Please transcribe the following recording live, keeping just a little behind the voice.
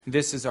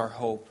This is our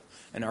hope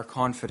and our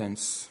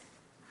confidence.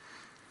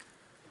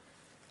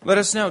 Let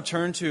us now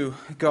turn to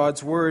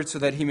God's Word so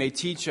that He may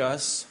teach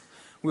us.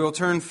 We will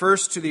turn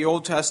first to the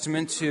Old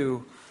Testament,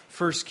 to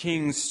 1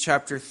 Kings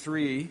chapter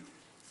 3.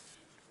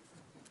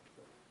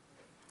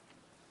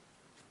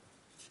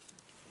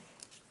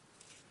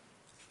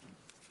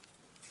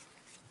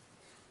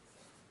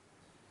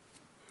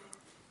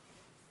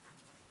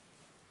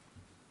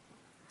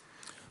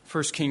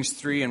 First Kings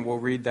 3, and we'll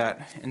read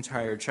that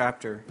entire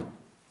chapter.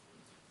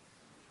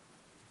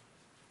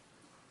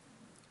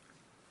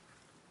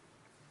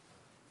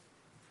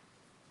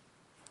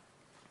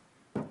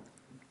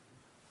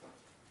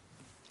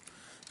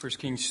 First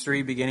Kings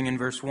 3, beginning in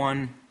verse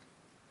 1.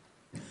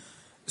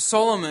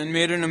 Solomon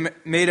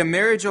made a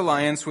marriage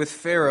alliance with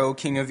Pharaoh,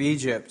 king of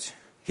Egypt.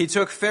 He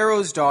took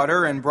Pharaoh's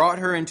daughter and brought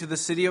her into the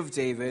city of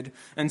David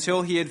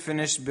until he had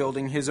finished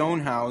building his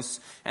own house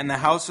and the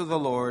house of the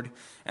Lord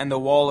and the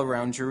wall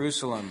around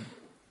Jerusalem.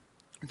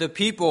 The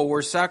people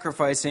were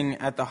sacrificing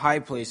at the high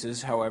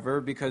places,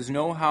 however, because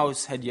no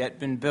house had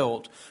yet been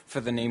built for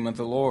the name of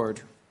the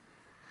Lord.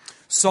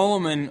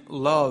 Solomon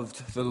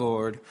loved the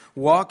Lord,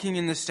 walking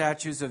in the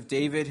statutes of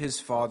David his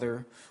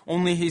father,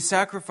 only he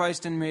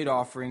sacrificed and made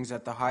offerings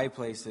at the high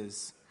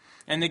places.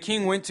 And the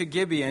king went to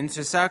Gibeon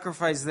to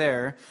sacrifice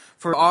there,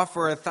 to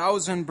offer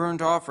 1,000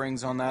 burnt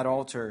offerings on that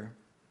altar.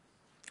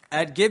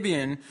 At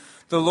Gibeon,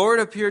 the Lord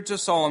appeared to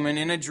Solomon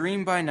in a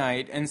dream by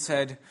night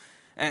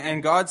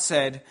and God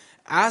said,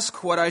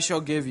 "Ask what I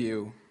shall give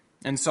you."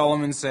 And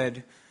Solomon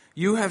said,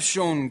 "You have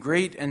shown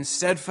great and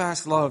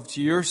steadfast love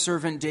to your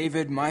servant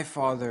David, my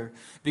father,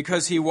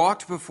 because he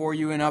walked before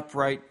you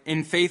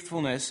in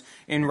faithfulness,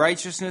 in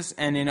righteousness,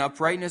 and in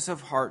uprightness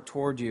of heart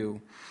toward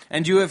you.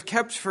 And you have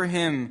kept for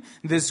him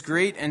this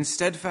great and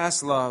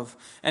steadfast love,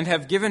 and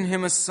have given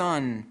him a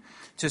son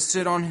to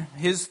sit on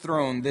his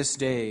throne this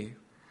day.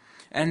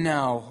 And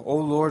now, O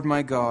Lord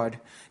my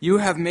God, you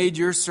have made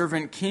your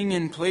servant king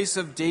in place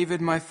of David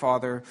my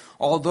father,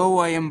 although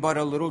I am but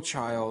a little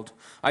child.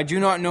 I do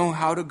not know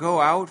how to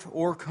go out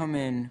or come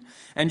in.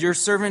 And your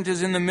servant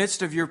is in the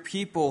midst of your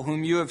people,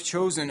 whom you have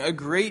chosen, a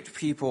great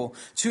people,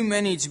 too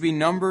many to be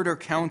numbered or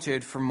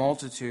counted for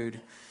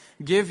multitude.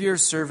 Give your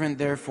servant,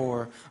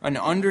 therefore, an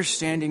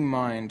understanding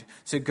mind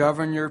to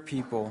govern your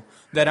people,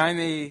 that I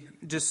may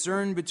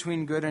discern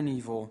between good and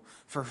evil.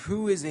 For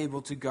who is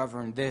able to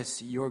govern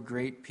this, your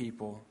great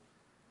people?"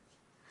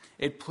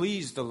 It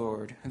pleased the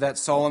Lord that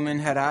Solomon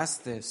had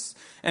asked this.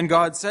 And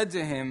God said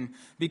to him,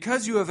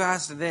 "Because you have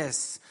asked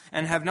this,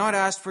 and have not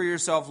asked for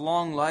yourself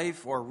long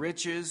life or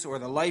riches or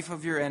the life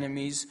of your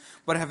enemies,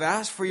 but have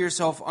asked for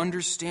yourself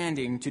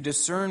understanding to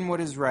discern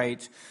what is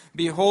right,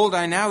 behold,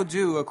 I now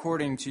do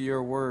according to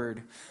your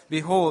word.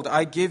 Behold,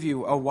 I give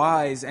you a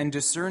wise and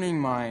discerning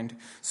mind,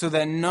 so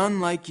that none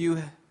like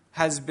you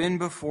has been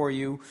before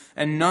you,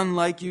 and none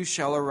like you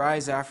shall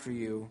arise after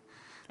you.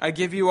 I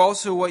give you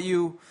also what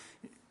you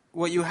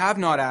have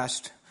not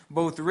asked,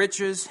 both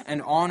riches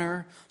and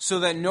honor, so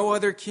that no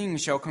other king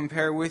shall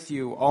compare with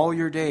you all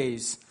your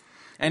days.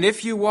 And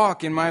if you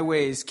walk in my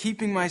ways,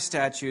 keeping my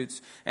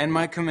statutes and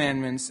my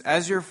commandments,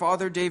 as your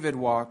father David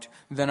walked,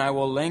 then I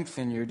will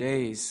lengthen your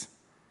days."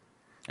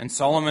 And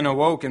Solomon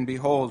awoke, and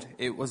behold,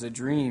 it was a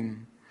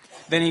dream.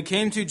 Then he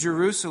came to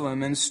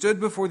Jerusalem and stood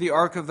before the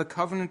ark of the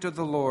covenant of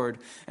the Lord,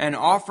 and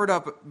offered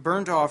up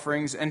burnt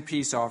offerings and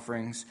peace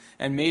offerings,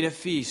 and made a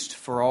feast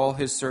for all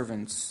his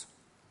servants.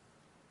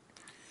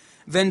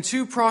 Then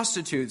 2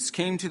 prostitutes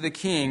came to the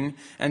king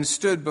and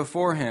stood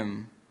before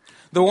him.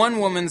 The one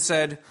woman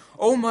said,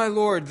 "O my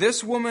lord,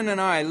 this woman and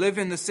I live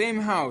in the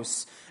same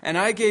house, and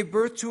I gave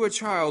birth to a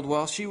child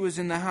while she was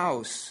in the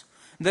house.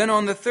 Then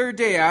on the 3rd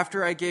day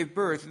after I gave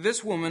birth,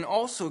 this woman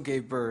also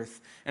gave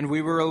birth, and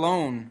we were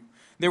alone.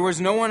 There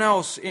was no one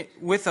else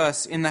with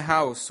us in the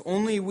house,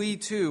 only we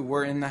 2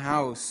 were in the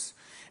house.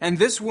 And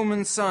this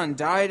woman's son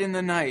died in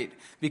the night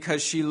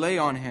because she lay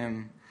on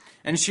him.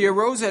 And she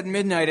arose at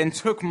midnight and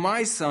took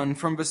my son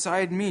from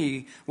beside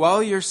me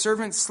while your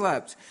servant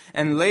slept,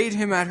 and laid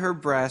him at her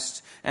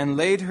breast, and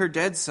laid her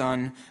dead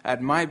son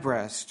at my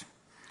breast.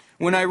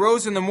 When I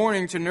rose in the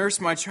morning to nurse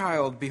my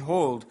child,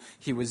 behold,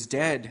 he was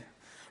dead.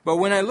 But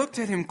when I looked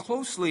at him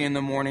closely in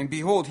the morning,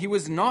 behold, he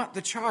was not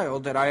the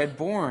child that I had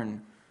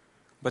borne."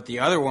 But the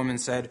other woman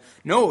said,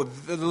 "No,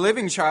 the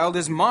living child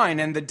is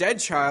mine, and the dead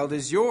child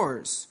is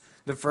yours."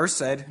 The first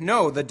said,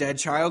 "No, the dead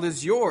child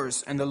is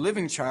yours, and the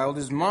living child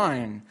is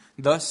mine."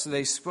 Thus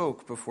they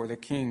spoke before the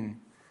king.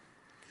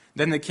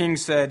 Then the king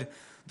said,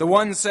 "The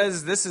one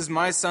says, 'This is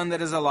my son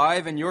that is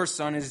alive, and your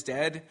son is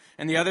dead.'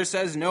 And the other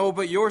says, 'No,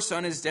 but your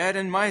son is dead,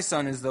 and my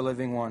son is the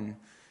living one.'"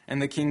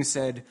 And the king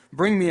said,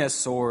 "Bring me a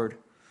sword."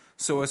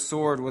 So a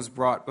sword was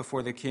brought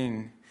before the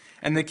king.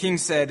 And the king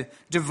said,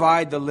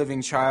 "Divide the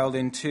living child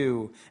in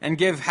 2, and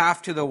give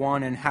half to the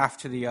one and half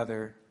to the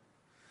other."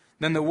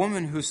 Then the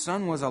woman whose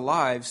son was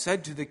alive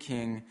said to the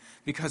king,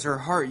 because her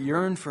heart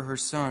yearned for her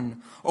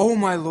son, "O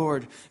my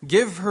lord,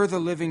 give her the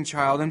living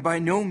child, and by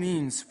no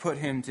means put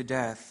him to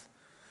death."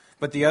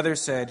 But the other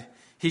said,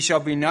 "He shall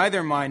be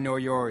neither mine nor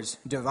yours.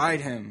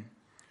 Divide him."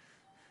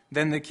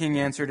 Then the king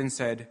answered and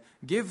said,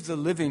 "Give the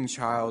living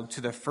child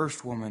to the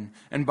first woman,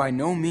 and by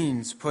no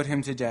means put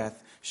him to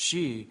death.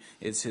 She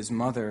is his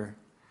mother."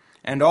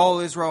 And all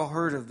Israel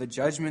heard of the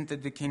judgment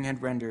that the king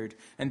had rendered,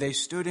 and they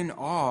stood in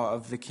awe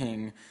of the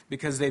king,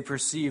 because they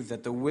perceived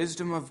that the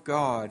wisdom of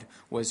God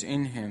was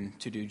in him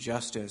to do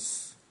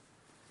justice.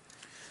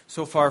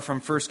 So far from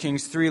 1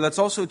 Kings 3, let's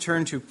also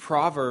turn to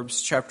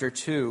Proverbs chapter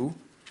 2.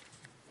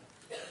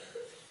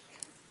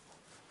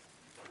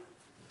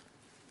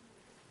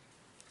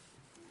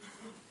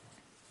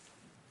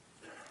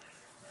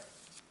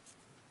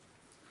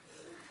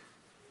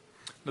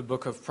 The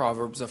book of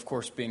Proverbs, of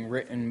course, being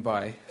written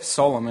by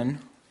Solomon.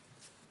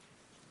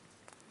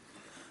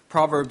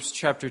 Proverbs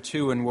chapter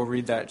 2, and we'll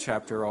read that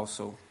chapter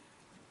also.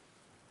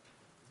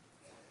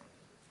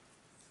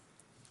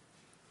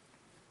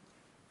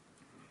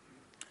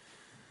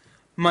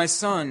 My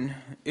son,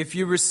 if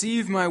you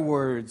receive my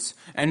words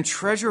and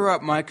treasure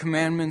up my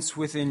commandments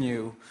within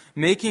you,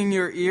 making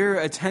your ear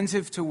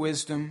attentive to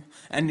wisdom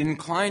and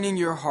inclining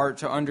your heart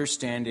to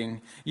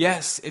understanding,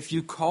 yes, if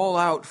you call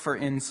out for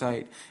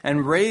insight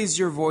and raise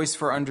your voice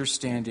for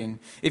understanding,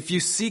 if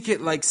you seek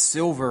it like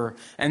silver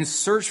and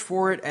search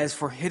for it as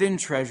for hidden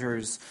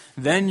treasures,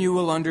 then you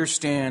will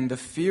understand the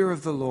fear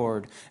of the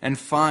Lord and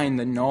find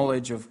the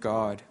knowledge of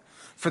God.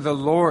 For the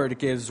Lord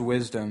gives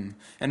wisdom,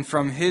 and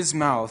from his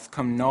mouth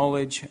come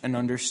knowledge and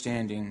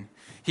understanding.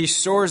 He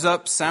stores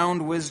up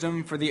sound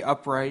wisdom for the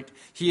upright.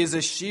 He is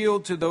a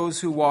shield to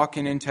those who walk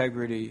in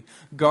integrity,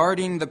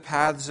 guarding the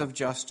paths of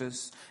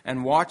justice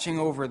and watching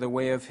over the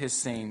way of his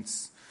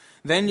saints.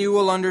 Then you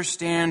will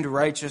understand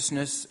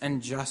righteousness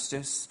and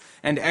justice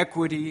and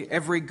equity,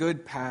 every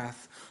good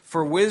path.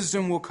 For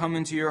wisdom will come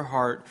into your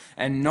heart,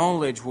 and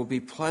knowledge will be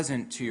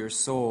pleasant to your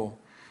soul.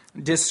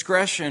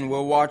 Discretion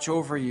will watch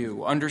over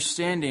you,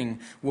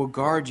 understanding will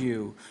guard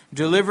you,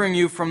 delivering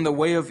you from the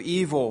way of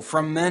evil,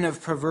 from men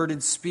of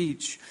perverted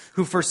speech,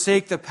 who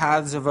forsake the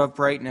paths of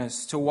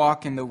uprightness to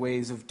walk in the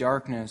ways of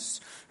darkness,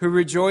 who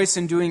rejoice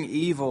in doing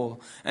evil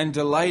and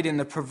delight in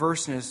the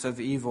perverseness of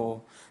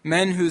evil,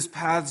 men whose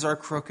paths are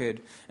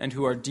crooked and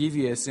who are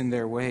devious in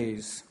their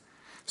ways.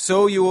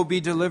 So you will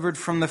be delivered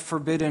from the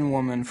forbidden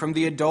woman, from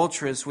the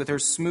adulteress with her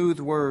smooth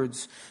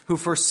words, who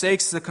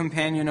forsakes the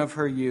companion of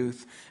her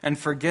youth and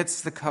forgets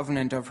the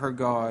covenant of her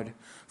God.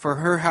 For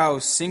her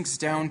house sinks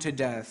down to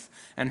death,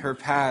 and her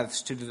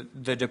paths to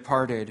the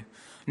departed.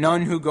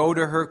 None who go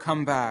to her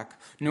come back,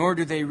 nor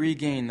do they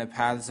regain the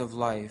paths of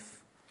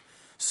life.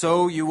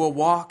 So you will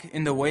walk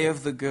in the way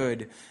of the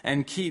good,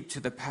 and keep to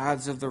the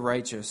paths of the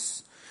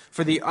righteous.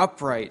 For the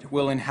upright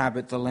will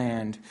inhabit the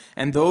land,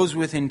 and those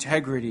with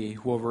integrity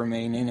will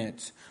remain in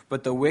it.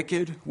 But the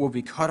wicked will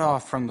be cut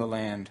off from the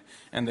land,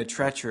 and the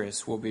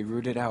treacherous will be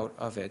rooted out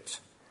of it.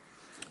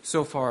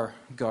 So far,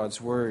 God's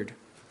Word.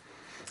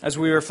 As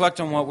we reflect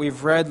on what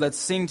we've read, let's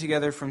sing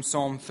together from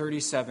Psalm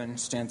 37,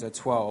 stanza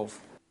 12.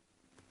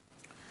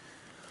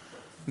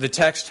 The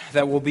text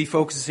that we'll be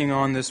focusing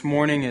on this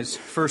morning is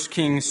 1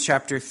 Kings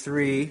chapter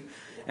 3,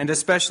 and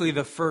especially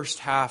the first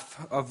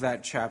half of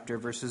that chapter,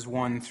 verses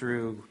 1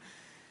 through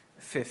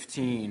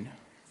 15.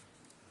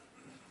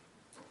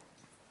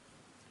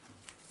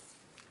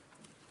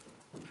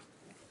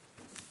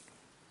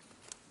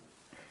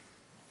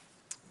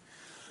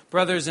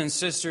 Brothers and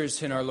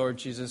sisters in our Lord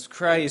Jesus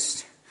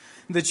Christ,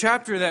 the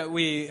chapter that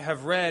we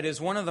have read is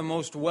one of the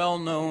most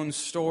well-known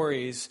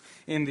stories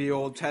in the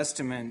Old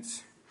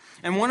Testament.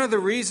 And one of the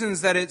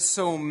reasons that it's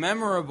so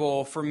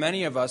memorable for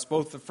many of us,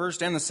 both the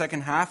first and the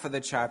second half of the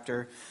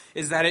chapter,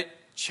 is that it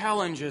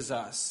challenges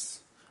us.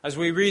 As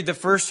we read the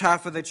first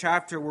half of the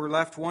chapter, we're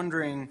left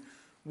wondering,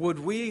 would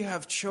we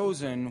have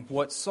chosen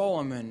what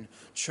Solomon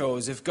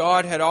chose? If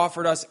God had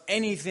offered us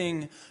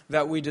anything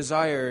that we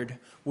desired,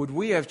 would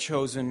we have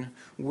chosen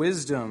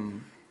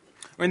wisdom?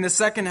 In the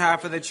second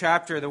half of the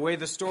chapter, the way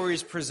the story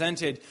is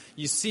presented,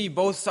 you see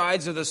both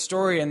sides of the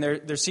story, and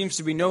there seems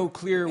to be no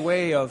clear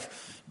way of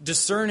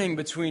discerning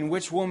between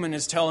which woman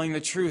is telling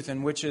the truth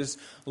and which is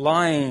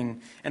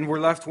lying. And we're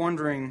left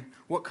wondering,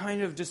 what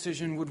kind of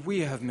decision would we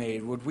have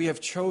made? Would we have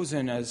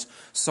chosen as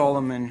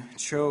Solomon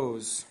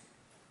chose?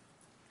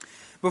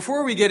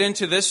 Before we get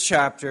into this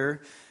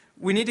chapter,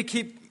 we need to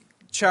keep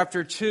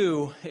chapter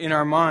 2 in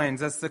our minds.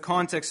 That's the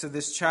context of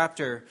this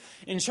chapter.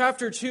 In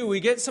chapter 2,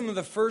 we get some of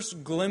the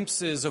first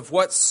glimpses of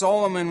what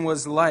Solomon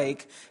was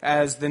like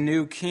as the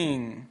new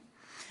king.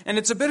 And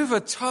it's a bit of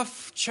a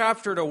tough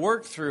chapter to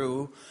work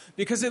through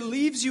because it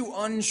leaves you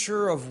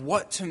unsure of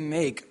what to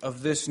make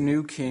of this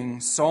new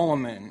king,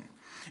 Solomon.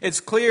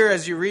 It's clear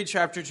as you read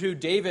chapter 2,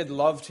 David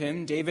loved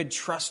him. David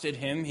trusted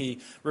him. He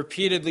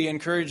repeatedly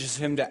encourages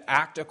him to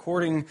act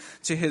according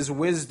to his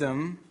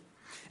wisdom.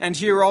 And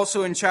here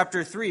also in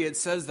chapter 3, it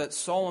says that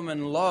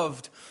Solomon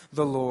loved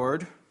the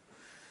Lord.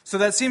 So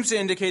that seems to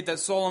indicate that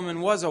Solomon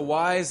was a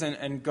wise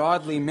and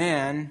godly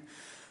man.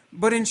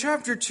 But in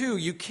chapter 2,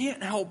 you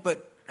can't help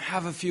but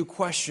have a few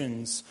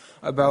questions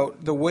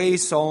about the way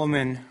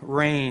Solomon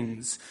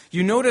reigns.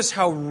 You notice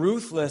how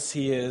ruthless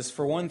he is,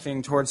 for one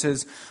thing, towards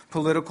his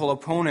political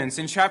opponents.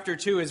 In chapter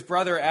 2, his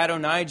brother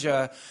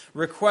Adonijah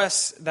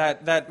requests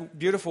that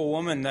beautiful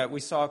woman that we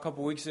saw a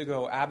couple weeks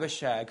ago,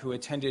 Abishag, who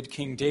attended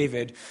King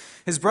David.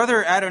 His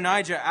brother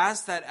Adonijah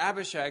asked that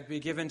Abishag be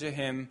given to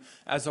him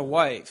as a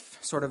wife,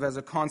 sort of as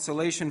a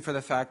consolation for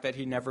the fact that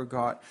he never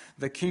got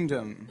the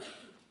kingdom.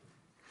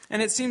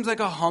 And it seems like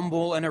a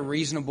humble and a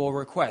reasonable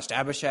request.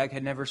 Abishag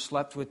had never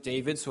slept with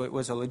David, so it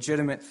was a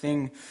legitimate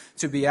thing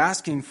to be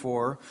asking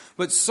for.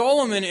 But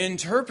Solomon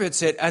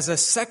interprets it as a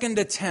second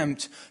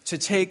attempt to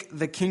take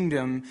the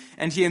kingdom,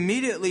 and he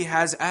immediately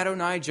has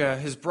Adonijah,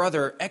 his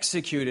brother,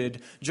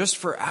 executed just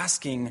for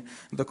asking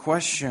the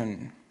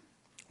question.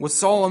 Was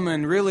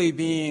Solomon really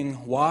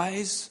being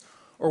wise,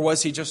 or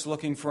was he just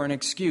looking for an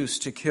excuse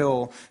to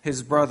kill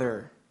his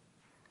brother?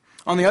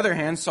 On the other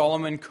hand,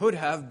 Solomon could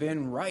have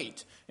been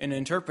right in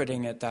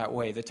interpreting it that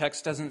way. The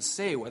text doesn't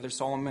say whether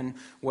Solomon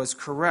was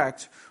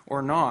correct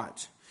or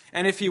not.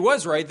 And if he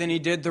was right, then he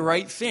did the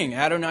right thing.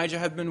 Adonijah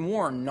had been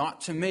warned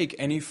not to make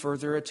any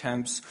further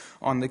attempts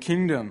on the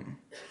kingdom.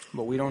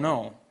 But we don't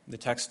know. The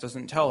text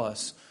doesn't tell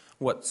us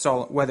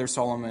whether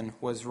Solomon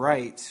was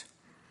right.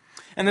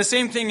 And the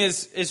same thing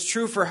is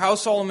true for how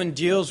Solomon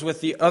deals with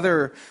the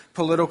other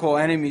political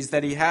enemies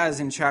that he has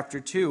in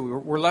chapter 2.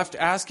 We're left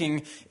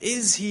asking,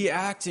 is he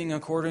acting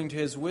according to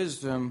his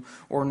wisdom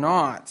or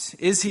not?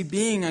 Is he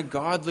being a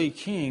godly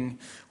king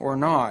or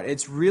not?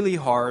 It's really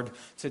hard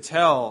to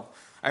tell.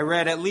 I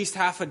read at least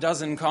half a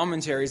dozen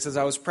commentaries as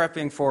I was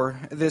prepping for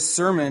this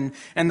sermon,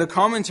 and the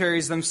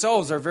commentaries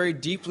themselves are very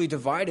deeply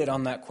divided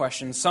on that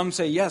question. Some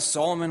say, yes,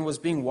 Solomon was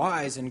being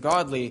wise and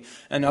godly,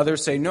 and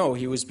others say, no,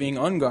 he was being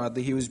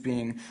ungodly, he was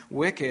being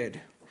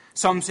wicked.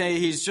 Some say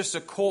he's just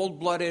a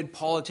cold-blooded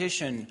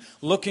politician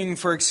looking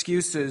for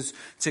excuses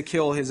to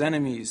kill his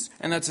enemies,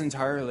 and that's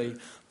entirely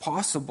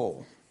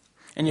possible.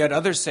 And yet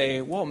others say,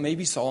 well,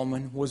 maybe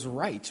Solomon was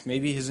right.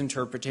 Maybe his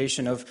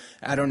interpretation of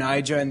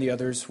Adonijah and the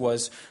others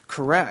was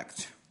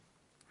correct.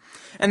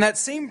 And that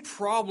same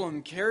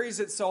problem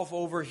carries itself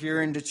over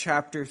here into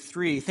chapter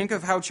 3. Think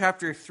of how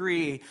chapter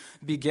 3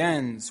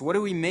 begins. What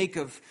do we make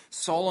of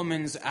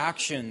Solomon's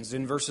actions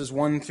in verses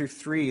 1 through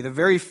 3? The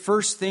very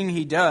first thing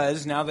he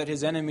does, now that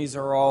his enemies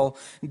are all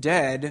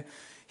dead,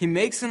 he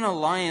makes an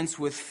alliance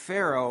with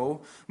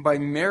Pharaoh by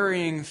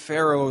marrying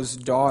Pharaoh's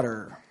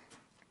daughter.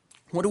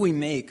 What do we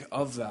make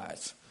of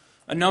that?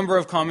 A number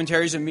of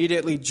commentaries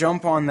immediately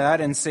jump on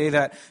that and say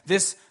that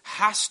this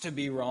has to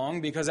be wrong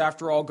because,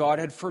 after all, God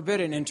had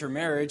forbidden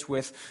intermarriage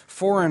with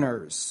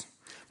foreigners.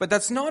 But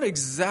that's not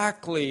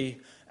exactly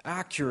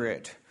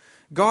accurate.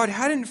 God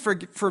hadn't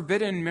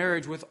forbidden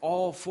marriage with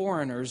all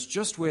foreigners,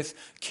 just with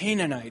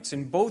Canaanites.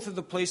 In both of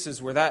the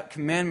places where that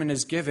commandment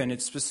is given,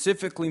 it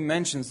specifically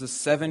mentions the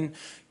 7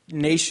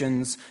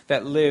 nations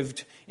that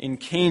lived in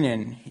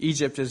Canaan.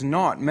 Egypt is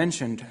not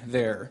mentioned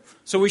there.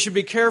 So we should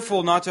be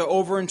careful not to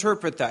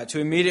overinterpret that, to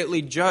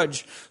immediately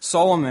judge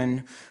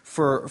Solomon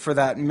for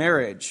that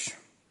marriage.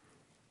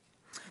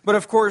 But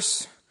of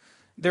course,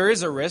 there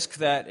is a risk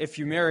that if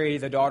you marry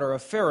the daughter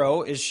of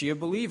Pharaoh, is she a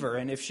believer?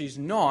 And if she's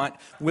not,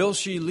 will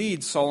she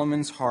lead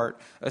Solomon's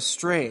heart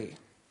astray?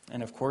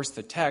 And of course,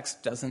 the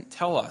text doesn't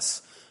tell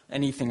us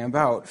anything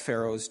about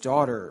Pharaoh's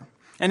daughter.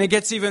 And it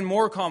gets even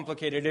more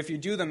complicated. If you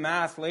do the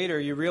math later,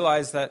 you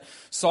realize that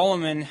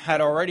Solomon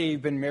had already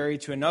been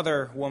married to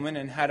another woman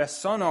and had a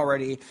son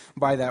already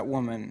by that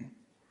woman.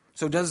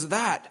 So does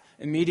that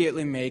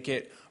immediately make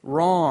it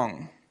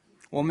wrong?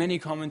 Well, many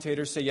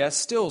commentators say yes.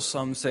 Still,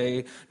 some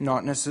say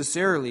not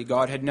necessarily.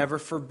 God had never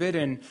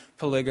forbidden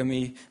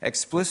polygamy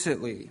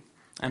explicitly.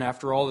 And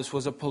after all, this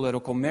was a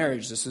political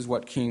marriage. This is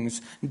what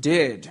kings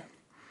did.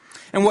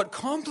 And what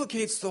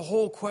complicates the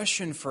whole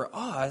question for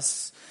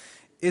us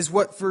is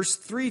what verse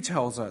 3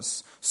 tells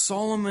us.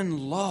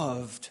 Solomon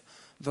loved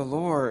the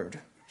Lord.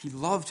 He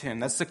loved him.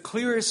 That's the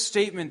clearest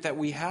statement that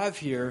we have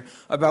here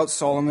about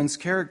Solomon's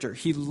character.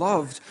 He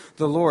loved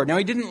the Lord. Now,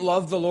 he didn't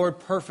love the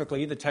Lord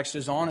perfectly. The text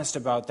is honest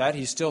about that.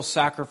 He still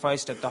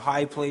sacrificed at the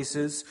high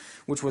places,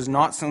 which was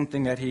not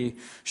something that he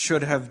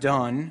should have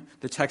done.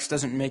 The text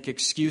doesn't make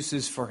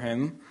excuses for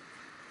him.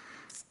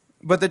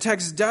 But the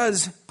text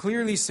does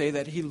clearly say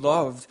that he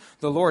loved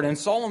the Lord. And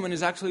Solomon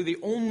is actually the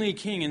only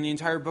king in the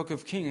entire book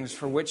of Kings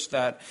for which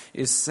that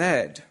is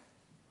said.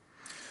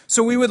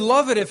 So we would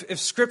love it if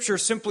Scripture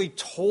simply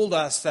told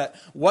us that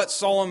what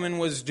Solomon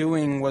was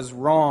doing was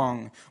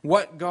wrong,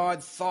 what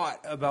God thought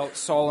about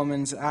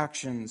Solomon's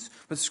actions.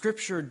 But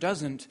Scripture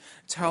doesn't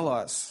tell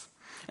us.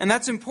 And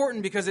that's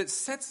important because it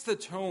sets the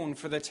tone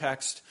for the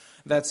text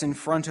that's in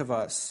front of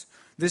us.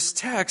 This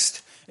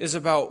text is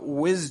about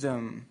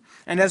wisdom.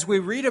 And as we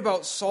read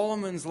about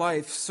Solomon's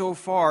life so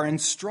far and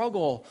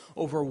struggle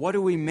over what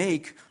do we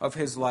make of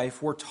his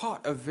life, we're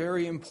taught a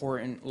very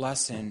important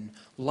lesson.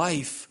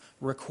 Life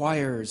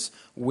requires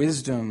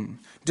wisdom.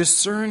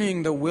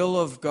 Discerning the will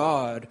of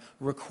God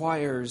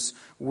requires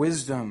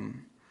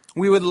wisdom.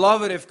 We would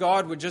love it if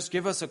God would just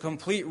give us a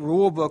complete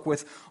rule book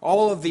with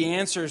all of the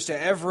answers to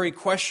every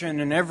question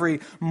and every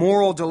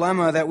moral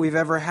dilemma that we've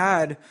ever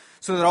had,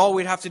 so that all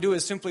we'd have to do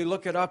is simply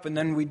look it up and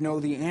then we'd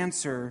know the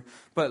answer.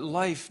 But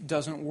life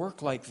doesn't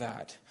work like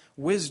that.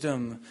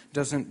 Wisdom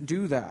doesn't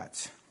do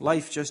that.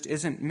 Life just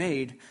isn't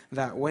made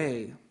that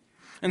way.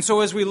 And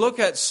so as we look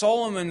at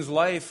Solomon's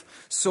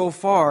life so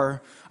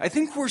far, I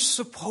think we're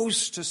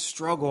supposed to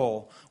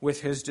struggle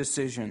with his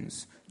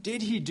decisions.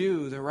 Did he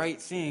do the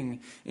right thing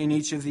in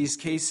each of these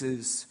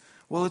cases?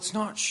 Well, it's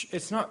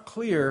not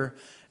clear,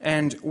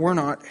 and we're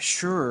not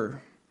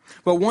sure.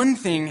 But one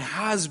thing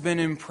has been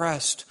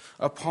impressed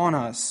upon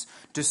us.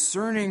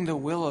 Discerning the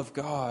will of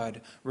God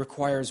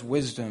requires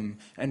wisdom,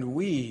 and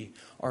we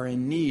are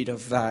in need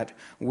of that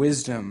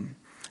wisdom.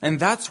 And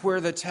that's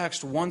where the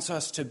text wants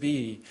us to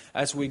be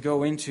as we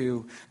go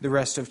into the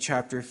rest of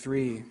chapter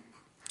 3.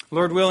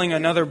 Lord willing,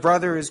 another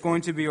brother is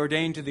going to be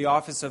ordained to the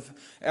office of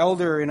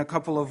elder in a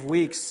couple of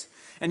weeks.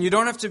 And you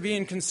don't have to be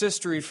in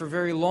consistory for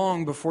very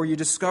long before you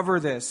discover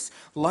this.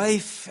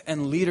 Life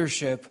and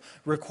leadership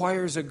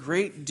requires a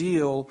great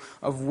deal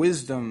of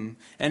wisdom,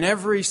 and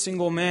every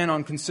single man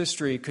on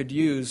consistory could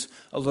use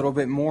a little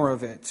bit more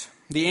of it.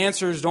 The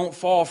answers don't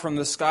fall from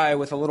the sky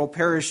with a little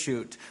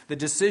parachute. The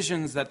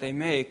decisions that they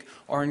make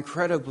are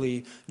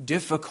incredibly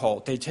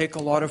difficult. They take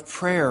a lot of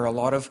prayer, a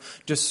lot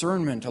of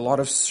discernment, a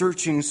lot of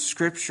searching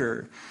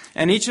Scripture.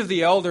 And each of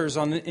the elders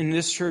in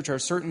this church are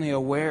certainly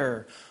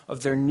aware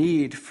of their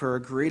need for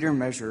a greater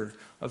measure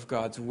of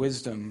God's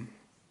wisdom.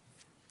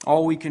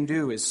 All we can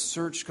do is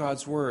search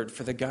God's Word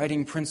for the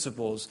guiding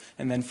principles,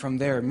 and then from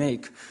there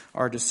make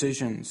our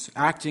decisions,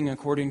 acting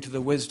according to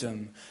the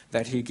wisdom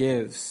that He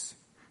gives.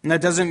 And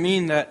that doesn't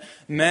mean that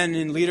men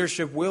in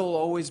leadership will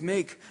always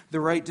make the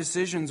right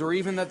decisions, or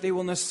even that they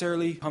will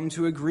necessarily come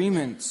to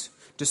agreement.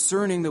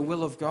 Discerning the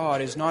will of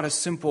God is not a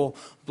simple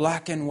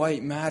black and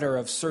white matter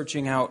of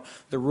searching out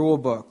the rule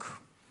book.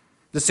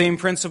 The same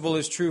principle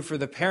is true for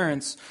the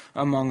parents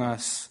among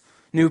us.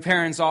 New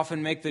parents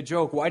often make the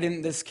joke, why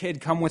didn't this kid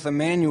come with a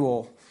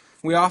manual?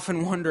 We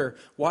often wonder,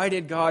 why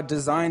did God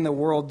design the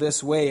world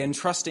this way,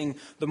 entrusting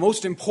the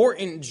most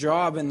important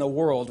job in the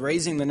world,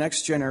 raising the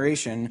next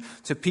generation,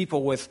 to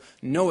people with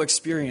no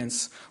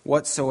experience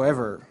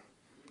whatsoever?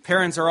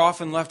 Parents are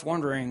often left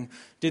wondering,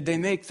 did they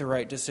make the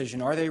right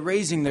decision? Are they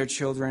raising their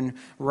children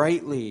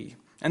rightly?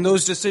 And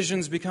those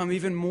decisions become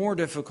even more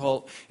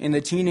difficult in the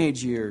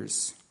teenage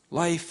years.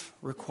 Life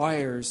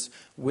requires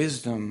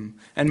wisdom,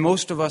 and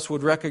most of us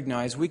would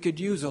recognize we could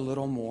use a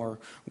little more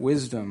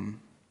wisdom.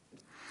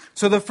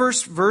 So the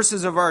first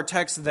verses of our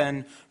text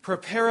then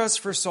prepare us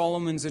for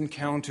Solomon's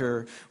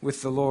encounter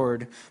with the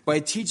Lord by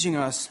teaching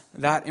us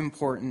that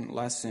important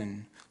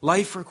lesson.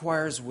 Life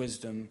requires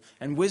wisdom,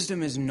 and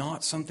wisdom is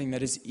not something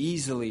that is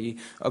easily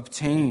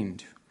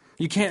obtained.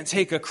 You can't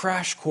take a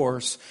crash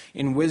course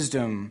in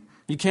wisdom.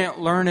 You can't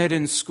learn it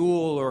in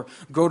school or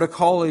go to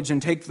college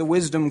and take the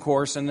wisdom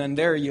course and then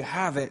there you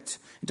have it.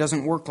 It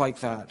doesn't work like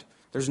that.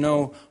 There's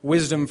no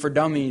wisdom for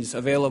dummies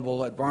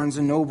available at Barnes &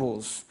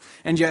 Noble's.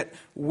 And yet,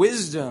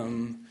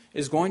 wisdom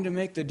is going to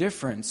make the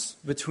difference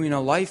between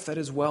a life that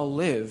is well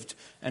lived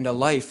and a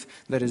life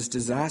that is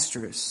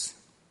disastrous.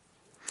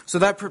 So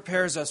that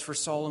prepares us for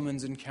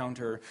Solomon's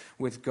encounter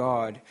with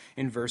God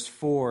in verse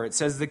 4. It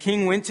says, "The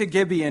king went to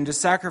Gibeon to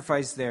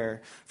sacrifice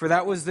there, for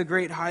that was the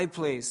great high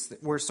place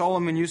where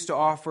Solomon used to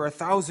offer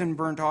 1,000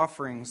 burnt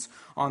offerings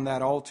on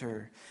that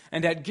altar.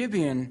 And at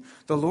Gibeon,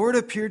 the Lord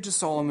appeared to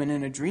Solomon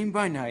in a dream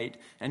by night,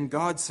 and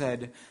God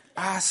said,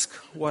 'Ask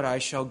what I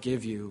shall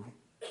give you.'"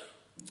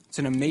 It's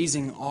an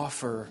amazing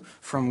offer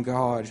from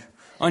God.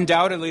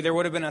 Undoubtedly, there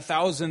would have been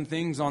 1,000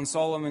 things on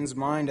Solomon's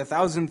mind,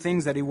 1,000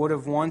 things that he would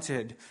have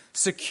wanted.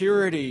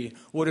 Security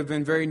would have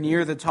been very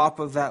near the top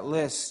of that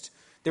list.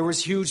 There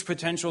was huge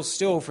potential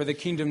still for the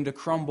kingdom to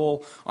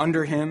crumble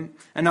under him.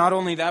 And not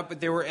only that, but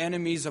there were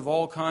enemies of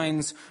all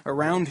kinds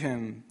around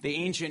him. The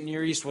ancient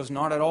Near East was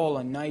not at all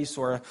a nice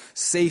or a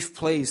safe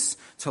place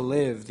to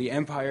live. The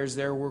empires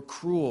there were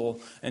cruel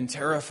and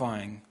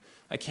terrifying.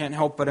 I can't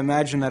help but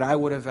imagine that I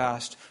would have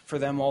asked for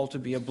them all to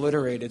be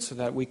obliterated so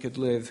that we could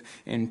live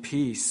in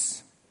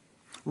peace.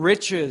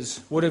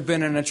 Riches would have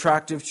been an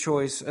attractive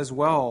choice as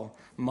well.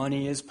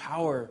 Money is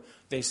power,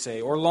 they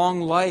say. Or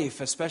long life,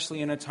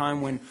 especially in a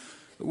time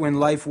when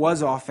life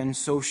was often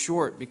so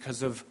short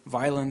because of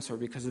violence or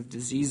because of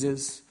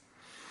diseases.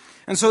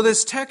 And so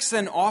this text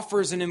then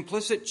offers an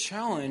implicit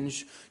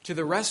challenge to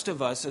the rest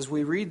of us as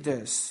we read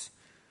this.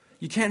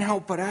 You can't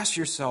help but ask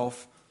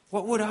yourself,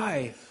 what would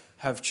I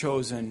have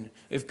chosen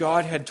if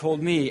God had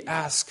told me,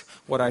 "Ask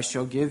what I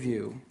shall give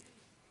you"?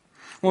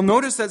 Well,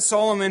 notice that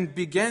Solomon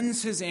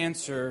begins his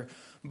answer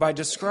by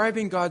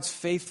describing God's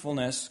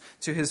faithfulness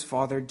to his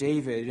father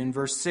David. In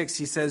verse 6,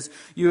 he says,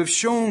 "You have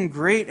shown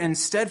great and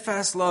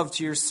steadfast love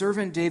to your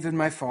servant David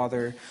my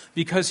father,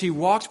 because he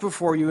walked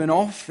before you in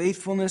all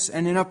faithfulness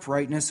and in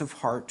uprightness of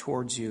heart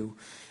towards you.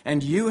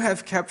 And you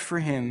have kept for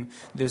him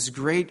this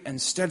great and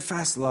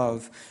steadfast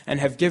love, and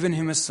have given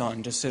him a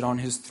son to sit on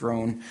his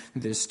throne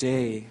this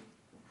day."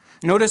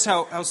 Notice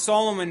how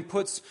Solomon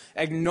puts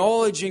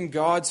acknowledging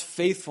God's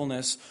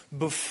faithfulness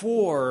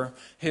before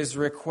his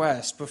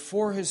request.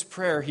 Before his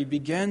prayer, he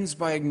begins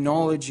by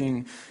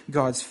acknowledging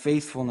God's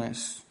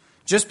faithfulness.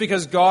 Just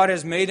because God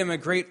has made him a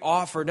great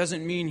offer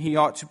doesn't mean he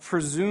ought to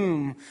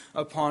presume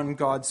upon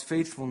God's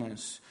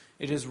faithfulness.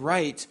 It is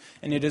right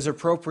and it is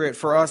appropriate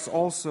for us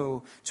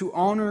also to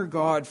honor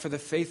God for the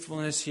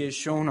faithfulness he has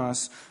shown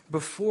us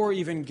before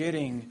even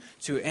getting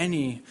to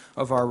any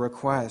of our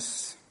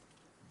requests.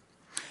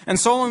 And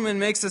Solomon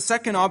makes a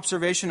second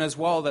observation as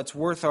well that's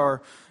worth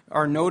our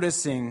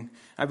noticing.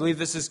 I believe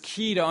this is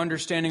key to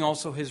understanding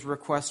also his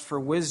request for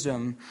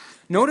wisdom.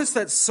 Notice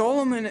that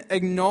Solomon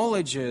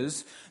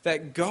acknowledges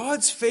that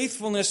God's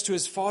faithfulness to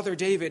his father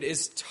David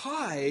is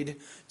tied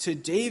to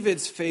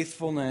David's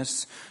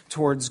faithfulness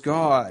towards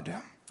God.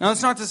 Now,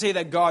 that's not to say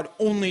that God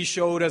only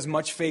showed as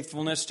much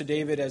faithfulness to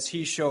David as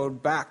he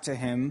showed back to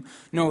him.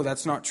 No,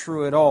 that's not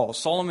true at all.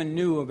 Solomon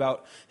knew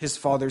about his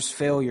father's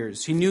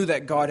failures. He knew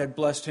that God had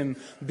blessed him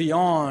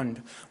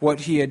beyond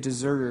what he had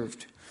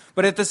deserved.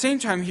 But at the same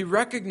time, he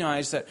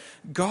recognized that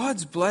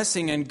God's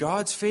blessing and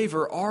God's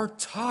favor are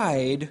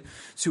tied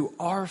to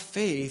our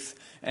faith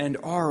and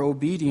our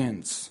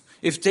obedience.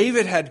 If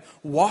David had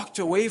walked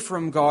away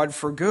from God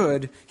for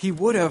good, he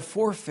would have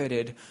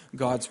forfeited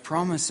God's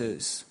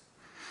promises.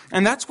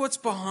 And that's what's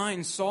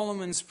behind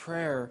Solomon's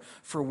prayer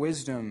for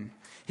wisdom.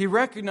 He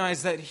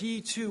recognized that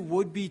he too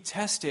would be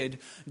tested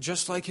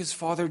just like his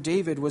father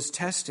David was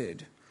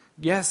tested.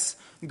 Yes,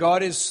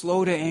 God is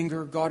slow to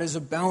anger, God is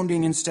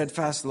abounding in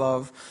steadfast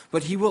love,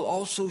 but he will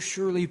also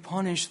surely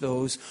punish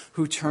those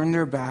who turn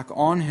their back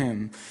on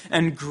him.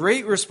 And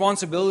great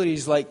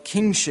responsibilities like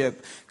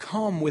kingship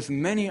come with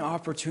many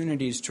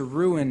opportunities to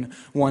ruin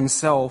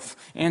oneself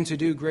and to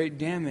do great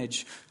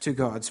damage to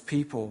God's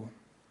people.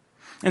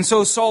 And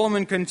so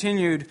Solomon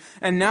continued,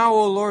 "And now,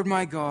 O Lord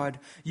my God,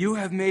 you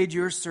have made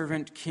your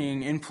servant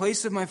king in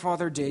place of my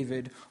father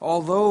David,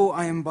 although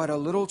I am but a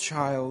little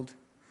child."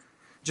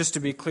 Just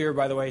to be clear,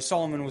 by the way,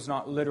 Solomon was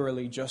not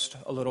literally just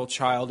a little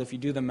child. If you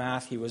do the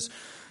math, he was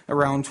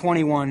around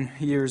 21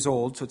 years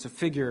old, so it's a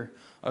figure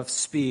of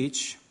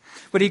speech.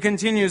 But he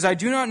continues, "I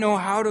do not know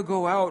how to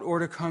go out or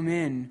to come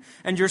in,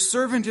 and your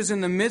servant is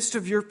in the midst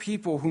of your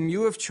people whom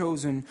you have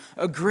chosen,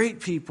 a great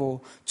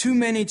people, too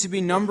many to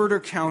be numbered or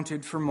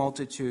counted for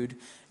multitude.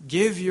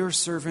 Give your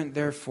servant,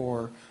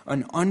 therefore,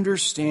 an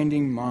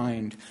understanding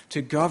mind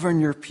to govern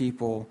your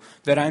people,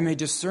 that I may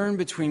discern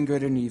between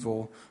good and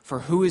evil,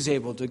 for who is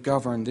able to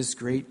govern this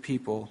great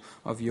people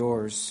of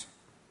yours?"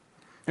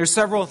 There's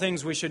several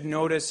things we should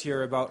notice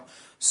here about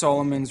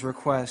Solomon's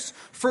request.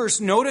 First,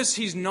 notice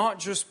he's not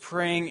just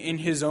praying in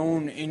his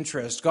own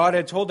interest. God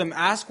had told him,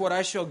 "Ask what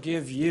I shall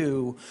give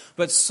you."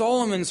 But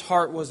Solomon's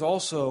heart was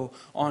also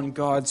on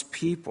God's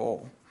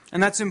people.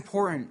 And that's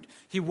important.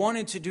 He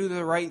wanted to do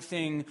the right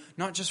thing,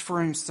 not just for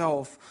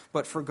himself,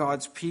 but for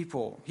God's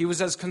people. He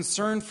was as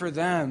concerned for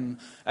them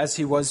as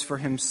he was for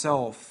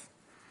himself.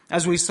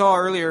 As we saw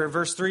earlier,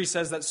 verse 3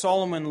 says that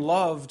Solomon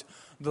loved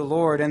the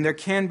Lord, and there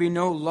can be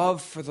no love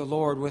for the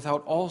Lord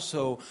without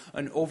also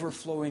an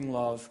overflowing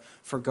love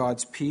for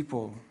God's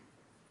people.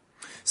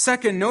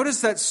 Second,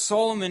 notice that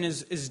Solomon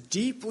is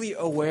deeply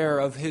aware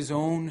of his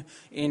own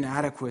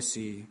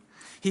inadequacy.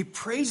 He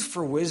prays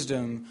for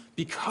wisdom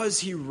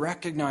because he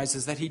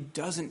recognizes that he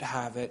doesn't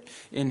have it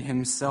in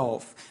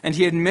himself, and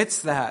he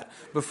admits that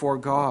before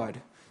God.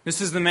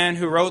 This is the man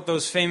who wrote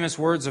those famous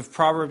words of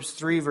Proverbs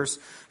 3, verse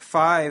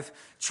 5,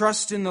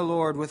 "Trust in the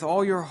Lord with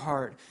all your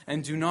heart,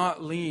 and do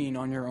not lean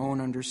on your own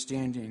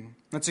understanding."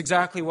 That's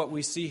exactly what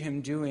we see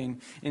him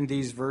doing in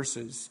these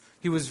verses.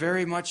 He was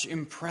very much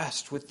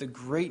impressed with the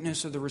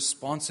greatness of the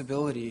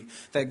responsibility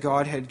that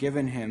God had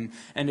given him,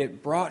 and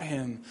it brought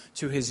him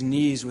to his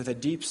knees with a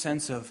deep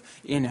sense of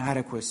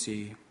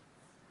inadequacy.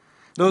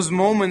 Those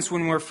moments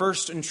when we're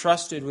first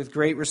entrusted with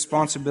great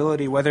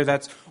responsibility, whether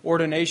that's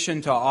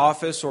ordination to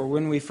office or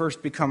when we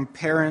first become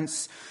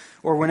parents,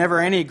 or whenever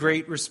any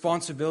great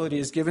responsibility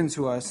is given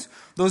to us,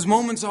 those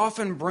moments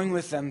often bring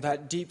with them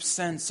that deep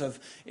sense of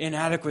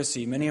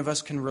inadequacy. Many of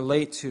us can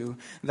relate to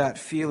that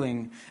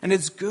feeling. And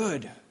it's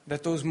good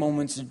that those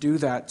moments do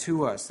that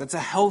to us. That's a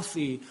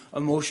healthy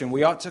emotion.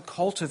 We ought to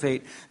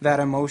cultivate that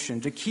emotion,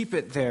 to keep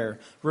it there,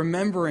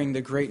 remembering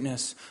the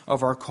greatness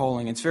of our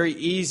calling. It's very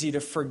easy to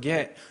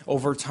forget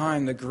over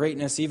time the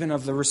greatness even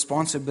of the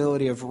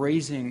responsibility of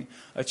raising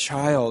a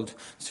child,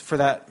 for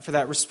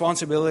that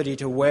responsibility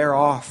to wear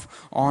off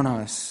on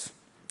us.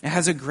 It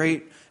has a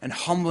great and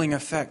humbling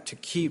effect to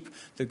keep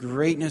the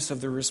greatness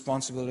of the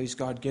responsibilities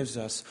God gives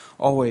us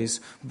always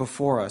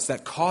before us.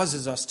 That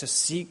causes us to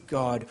seek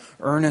God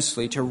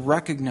earnestly, to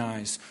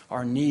recognize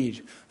our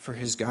need for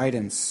His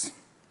guidance.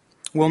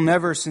 We'll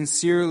never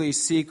sincerely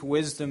seek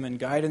wisdom and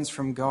guidance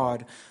from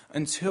God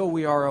until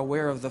we are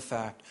aware of the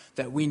fact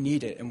that we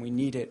need it, and we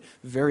need it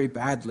very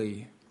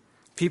badly.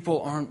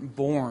 People aren't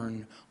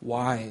born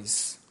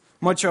wise.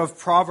 Much of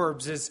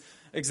Proverbs is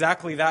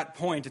exactly that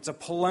point. It's a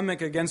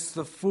polemic against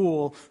the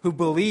fool who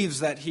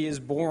believes that he is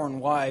born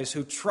wise,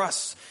 who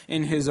trusts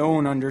in his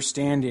own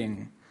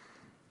understanding.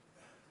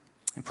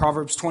 In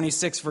Proverbs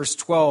 26, verse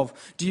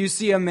 12, do you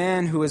see a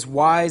man who is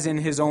wise in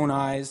his own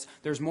eyes?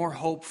 There's more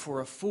hope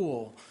for a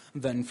fool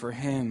than for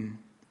him.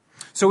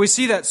 So we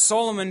see that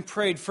Solomon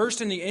prayed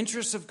first in the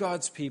interests of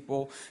God's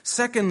people,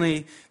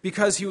 secondly,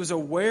 because he was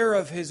aware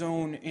of his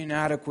own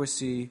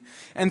inadequacy,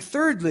 and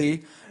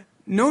thirdly,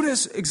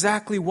 notice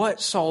exactly what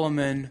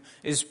Solomon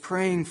is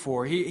praying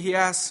for. He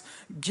asks,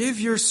 give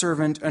your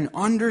servant an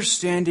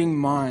understanding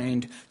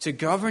mind to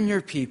govern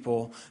your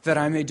people, that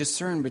I may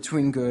discern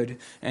between good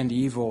and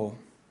evil.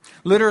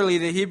 Literally,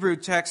 the Hebrew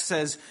text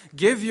says,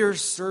 give your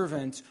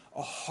servant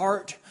a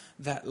heart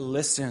that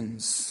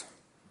listens.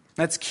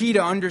 That's key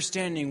to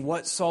understanding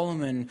what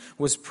Solomon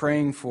was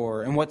praying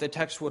for and what the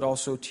text would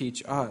also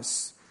teach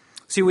us.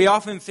 See, we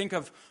often think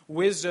of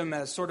wisdom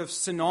as sort of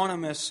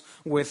synonymous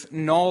with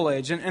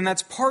knowledge, and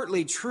that's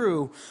partly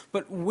true,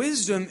 but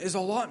wisdom is a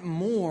lot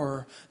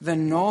more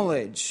than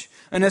knowledge.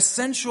 An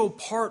essential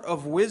part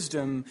of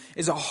wisdom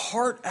is a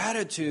heart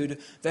attitude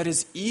that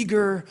is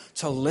eager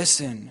to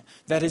listen,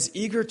 that is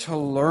eager to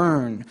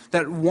learn,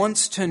 that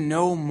wants to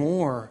know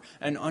more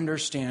and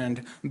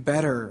understand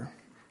better.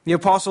 The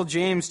Apostle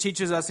James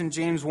teaches us in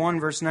James 1,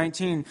 verse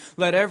 19,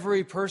 let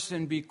every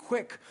person be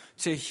quick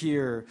to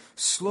hear,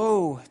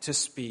 slow to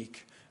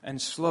speak, and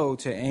slow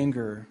to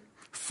anger.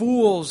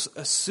 Fools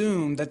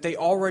assume that they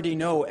already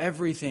know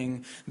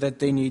everything that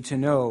they need to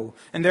know,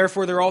 and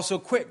therefore they're also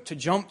quick to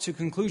jump to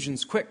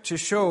conclusions, quick to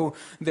show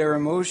their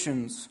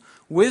emotions.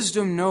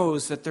 Wisdom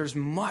knows that there's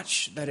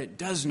much that it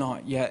does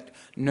not yet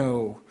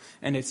know,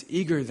 and it's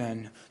eager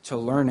then to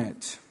learn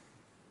it.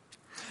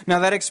 Now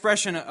that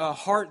expression, a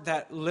heart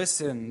that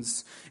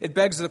listens, it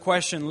begs the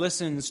question,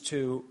 listens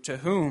to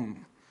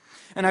whom?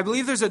 And I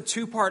believe there's a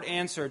two-part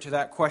answer to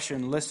that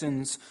question,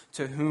 listens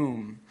to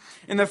whom?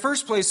 In the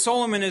first place,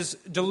 Solomon is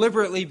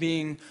deliberately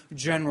being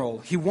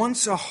general. He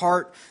wants a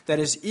heart that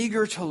is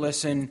eager to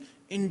listen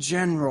in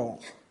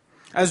general.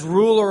 As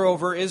ruler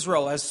over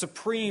Israel, as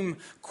supreme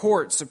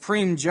court,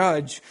 supreme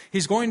judge,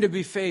 he's going to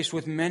be faced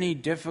with many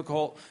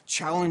difficult,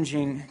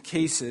 challenging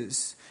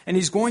cases. And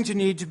he's going to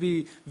need to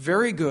be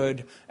very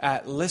good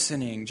at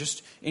listening,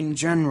 just in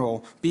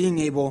general, being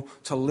able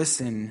to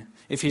listen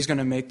if he's going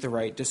to make the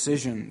right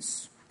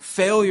decisions.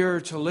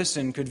 Failure to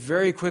listen could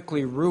very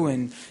quickly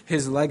ruin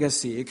his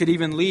legacy. It could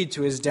even lead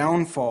to his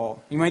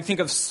downfall. You might think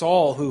of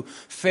Saul, who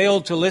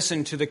failed to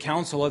listen to the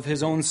counsel of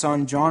his own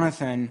son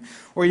Jonathan.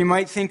 Or you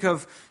might think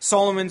of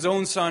Solomon's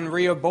own son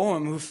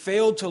Rehoboam, who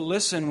failed to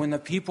listen when the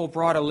people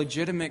brought a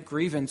legitimate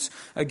grievance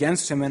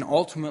against him and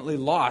ultimately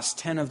lost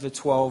 10 of the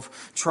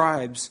 12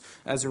 tribes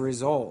as a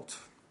result.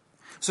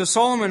 So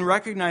Solomon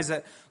recognized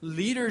that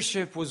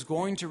leadership was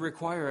going to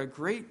require a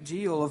great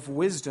deal of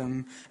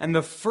wisdom, and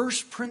the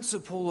first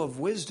principle of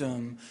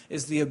wisdom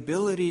is the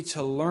ability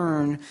to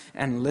learn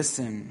and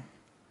listen.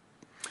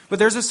 But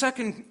there's a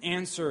second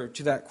answer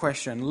to that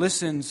question,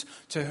 listens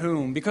to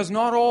whom? Because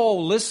not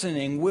all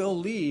listening will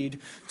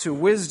lead to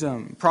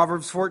wisdom.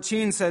 Proverbs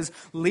 14 says,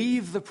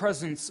 leave the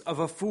presence of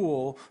a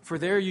fool, for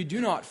there you do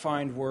not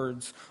find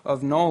words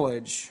of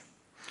knowledge.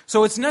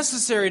 So it's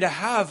necessary to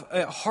have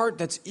a heart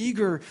that's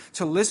eager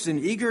to listen,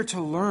 eager to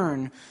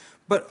learn.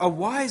 But a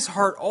wise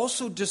heart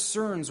also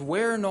discerns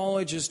where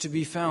knowledge is to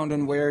be found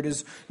and where it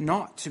is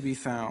not to be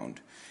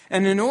found.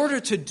 And in order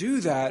to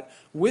do that,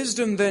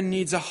 wisdom then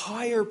needs a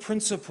higher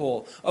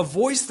principle, a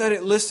voice that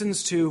it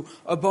listens to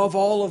above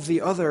all of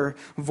the other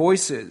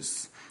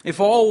voices. If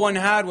all one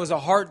had was a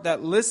heart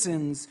that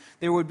listens,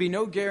 there would be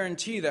no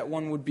guarantee that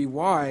one would be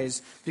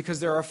wise, because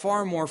there are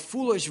far more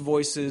foolish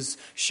voices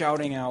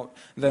shouting out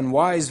than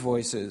wise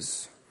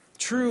voices.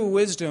 True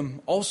wisdom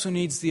also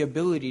needs the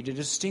ability to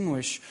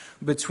distinguish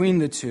between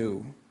the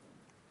two.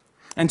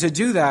 And to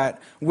do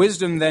that,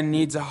 wisdom then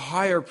needs a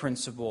higher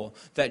principle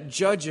that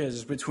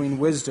judges between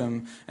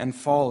wisdom and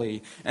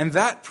folly. And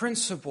that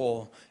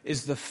principle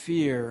is the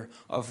fear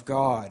of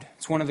God.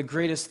 It's one of the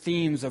greatest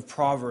themes of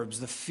Proverbs.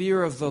 The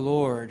fear of the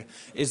Lord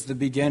is the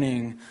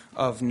beginning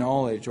of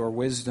knowledge or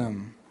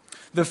wisdom.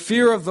 The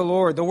fear of the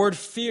Lord, the word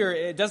fear,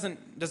 it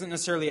doesn't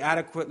necessarily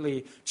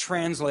adequately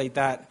translate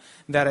that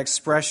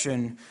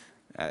expression.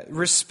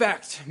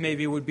 Respect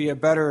maybe would be a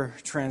better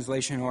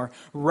translation, or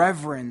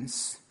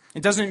reverence.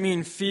 It doesn't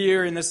mean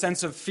fear in the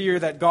sense of fear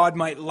that God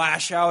might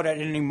lash out at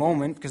any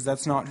moment, because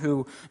that's not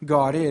who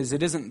God is.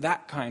 It isn't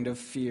that kind of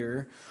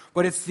fear,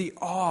 but it's the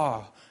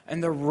awe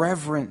and the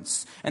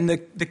reverence and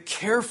the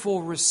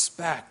careful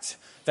respect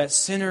that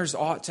sinners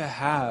ought to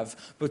have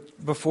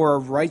before a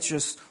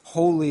righteous,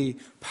 holy,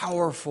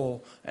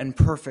 powerful, and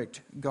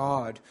perfect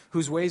God,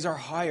 whose ways are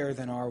higher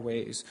than our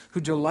ways, who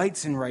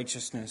delights in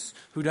righteousness,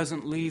 who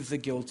doesn't leave the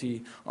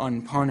guilty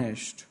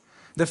unpunished.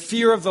 The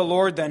fear of the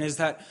Lord, then, is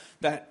that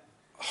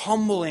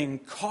humbling,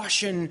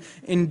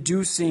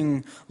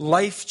 caution-inducing,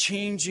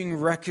 life-changing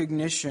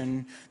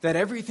recognition that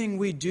everything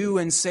we do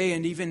and say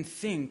and even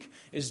think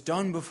is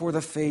done before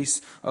the face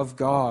of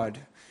God.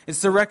 It's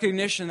the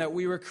recognition that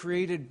we were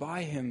created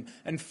by Him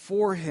and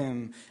for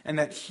Him, and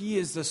that He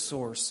is the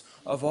source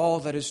of all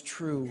that is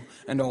true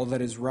and all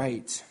that is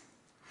right.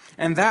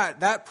 And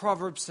that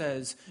proverb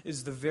says,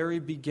 is the very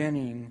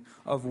beginning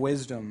of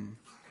wisdom.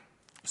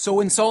 So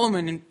when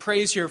Solomon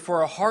prays here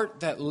for a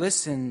heart that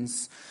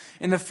listens,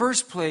 in the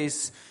first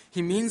place,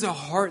 he means a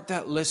heart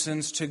that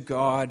listens to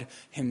God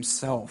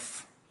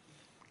himself.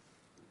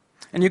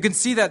 And you can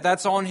see that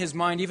that's on his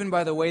mind, even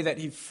by the way that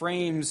he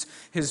frames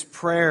his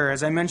prayer.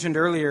 As I mentioned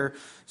earlier,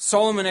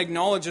 Solomon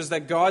acknowledges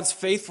that God's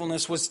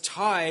faithfulness was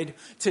tied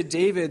to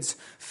David's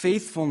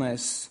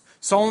faithfulness.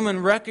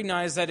 Solomon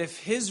recognized that if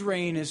his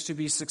reign is to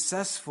be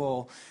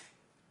successful,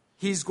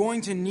 he's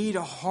going to need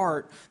a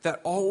heart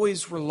that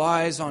always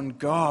relies on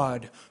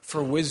God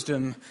for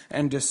wisdom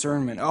and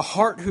discernment. A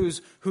heart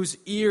whose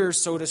ear,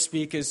 so to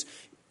speak, is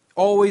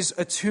always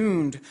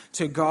attuned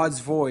to God's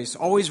voice,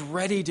 always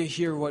ready to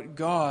hear what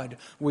God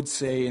would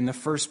say in the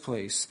first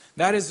place.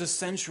 That is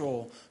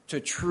essential to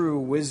true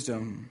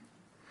wisdom.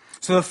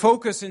 So the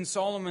focus in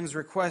Solomon's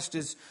request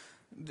is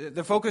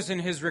the focus in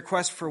his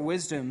request for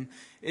wisdom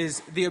is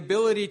the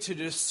ability to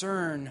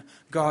discern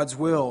God's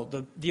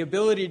will, the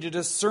ability to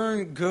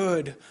discern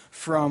good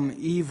from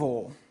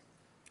evil.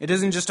 It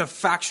isn't just a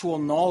factual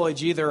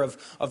knowledge either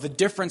of the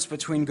difference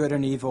between good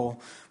and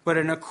evil, but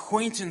an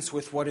acquaintance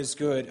with what is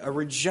good, a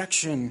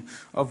rejection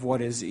of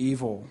what is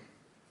evil.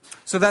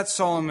 So that's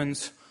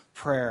Solomon's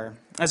prayer.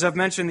 As I've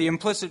mentioned, the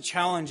implicit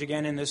challenge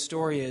again in this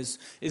story is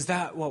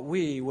that what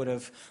we would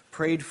have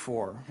prayed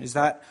for? Is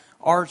that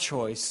our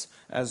choice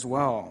as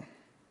well?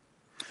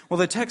 Well,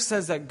 the text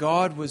says that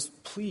God was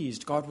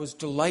pleased, God was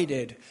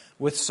delighted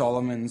with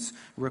Solomon's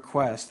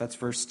request. That's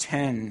verse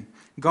 10.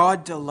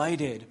 God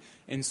delighted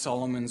in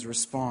Solomon's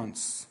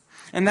response.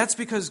 And that's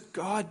because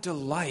God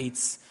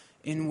delights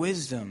in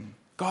wisdom.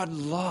 God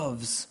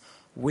loves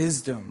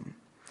wisdom.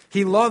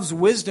 He loves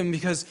wisdom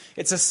because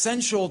it's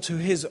essential to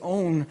his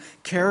own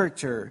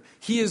character.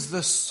 He is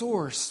the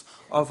source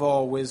of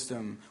all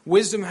wisdom.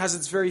 Wisdom has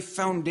its very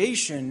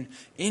foundation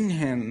in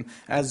him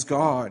as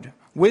God.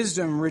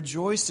 Wisdom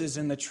rejoices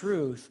in the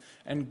truth,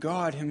 and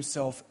God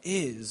himself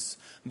is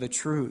the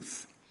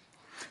truth.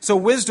 So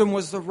wisdom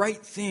was the right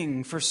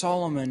thing for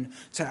Solomon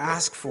to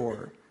ask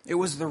for. It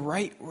was the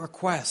right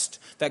request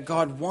that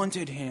God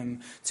wanted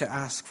him to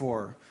ask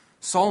for.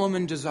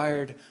 Solomon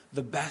desired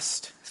the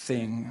best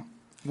thing.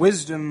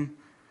 Wisdom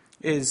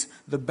is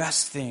the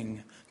best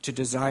thing to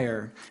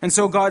desire. And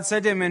so God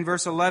said to him in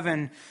verse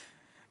 11,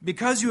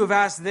 "Because you have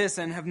asked this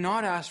and have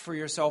not asked for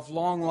yourself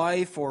long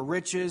life or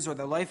riches or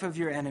the life of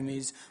your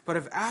enemies, but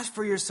have asked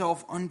for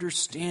yourself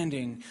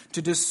understanding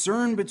to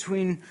discern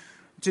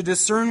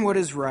what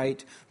is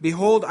right,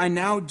 behold, I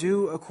now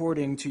do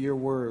according to your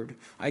word.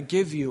 I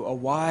give you a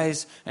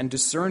wise and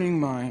discerning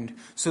mind,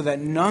 so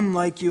that none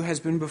like you has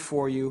been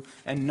before you,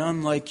 and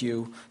none like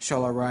you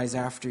shall arise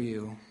after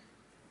you."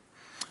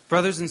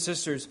 Brothers and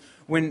sisters,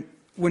 when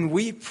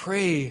we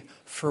pray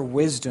for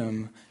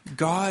wisdom,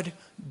 God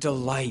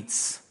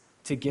delights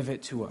to give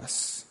it to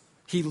us.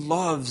 He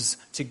loves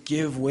to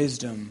give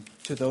wisdom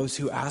to those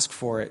who ask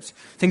for it.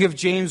 Think of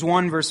James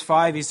 1 verse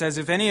 5. He says,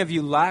 "If any of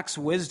you lacks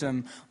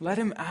wisdom, let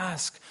him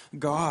ask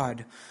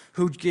God,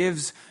 who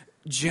gives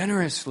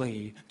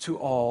generously to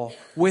all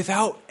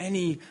without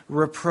any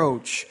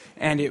reproach,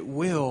 and it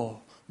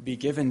will be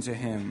given to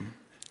him."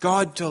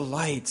 God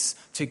delights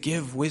to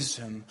give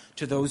wisdom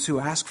to those who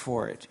ask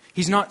for it.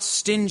 He's not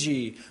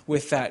stingy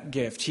with that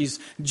gift. He's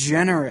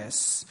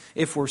generous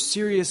if we're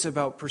serious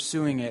about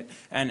pursuing it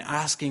and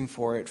asking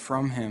for it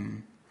from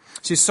him.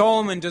 See,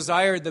 Solomon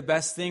desired the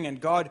best thing,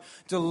 and God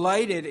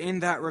delighted in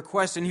that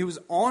request, and he was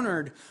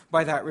honored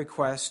by that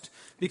request,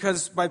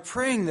 because by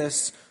praying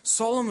this,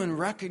 Solomon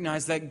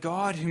recognized that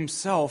God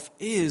himself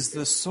is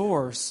the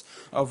source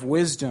of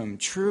wisdom.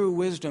 True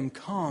wisdom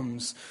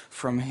comes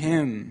from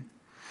him.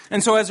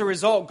 And so as a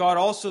result, God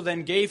also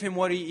then gave him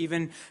what he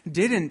even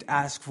didn't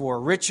ask for,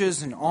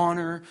 riches and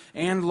honor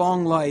and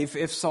long life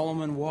if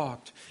Solomon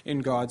walked in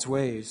God's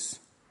ways.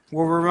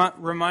 We're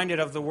reminded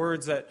of the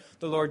words that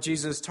the Lord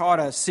Jesus taught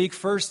us: "Seek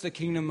first the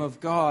kingdom of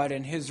God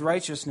and his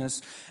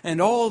righteousness, and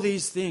all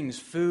these things,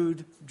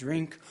 food,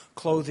 drink,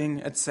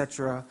 clothing,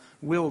 etc.,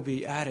 will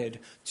be added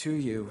to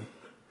you."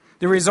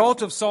 The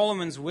result of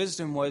Solomon's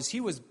wisdom was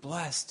he was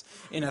blessed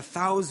in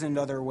 1,000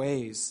 other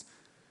ways.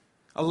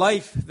 A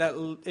life that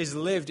is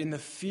lived in the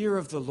fear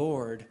of the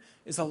Lord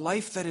is a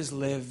life that is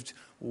lived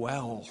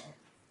well.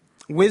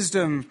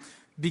 Wisdom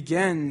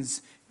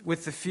begins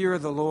with the fear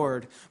of the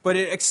Lord, but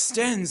it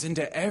extends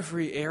into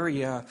every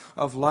area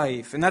of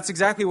life. And that's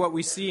exactly what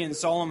we see in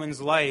Solomon's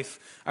life.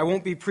 I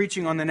won't be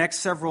preaching on the next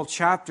several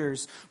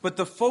chapters, but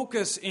the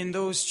focus in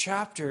those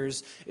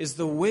chapters is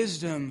the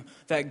wisdom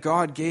that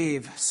God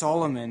gave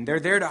Solomon. They're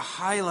there to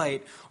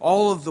highlight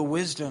all of the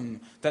wisdom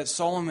that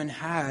Solomon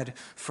had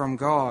from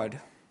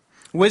God.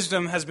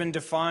 Wisdom has been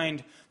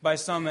defined by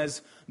some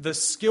as the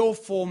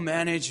skillful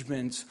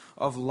management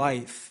of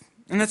life.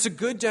 And that's a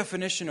good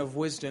definition of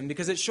wisdom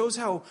because it shows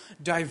how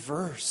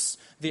diverse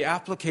the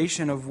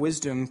application of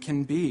wisdom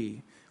can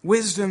be.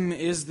 Wisdom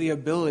is the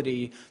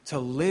ability to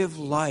live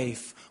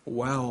life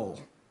well.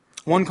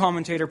 One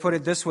commentator put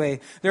it this way: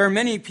 there are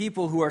many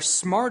people who are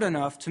smart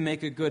enough to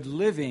make a good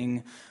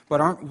living, but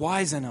aren't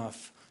wise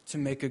enough to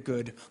make a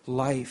good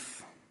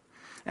life.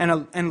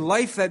 and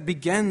life that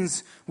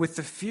begins with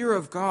the fear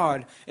of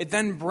God, it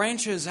then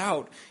branches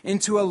out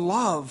into a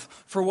love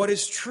for what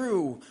is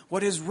true,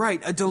 what is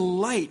right, a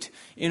delight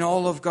in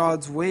all of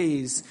God's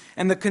ways.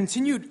 And the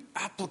continued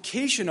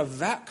application of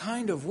that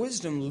kind of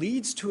wisdom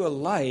leads to a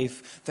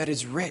life that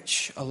is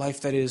rich, a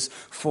life that is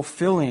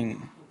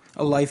fulfilling,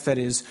 a life that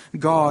is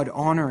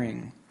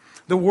God-honoring.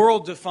 The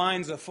world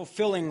defines a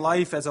fulfilling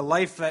life as a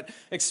life that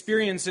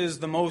experiences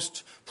the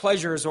most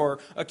pleasures or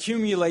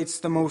accumulates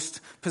the most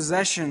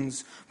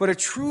possessions. But a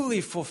truly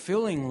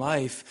fulfilling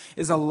life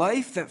is a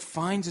life that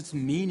finds its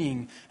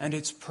meaning and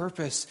its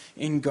purpose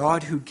in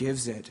God who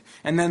gives it,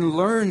 and then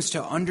learns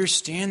to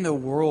understand the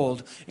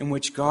world in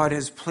which God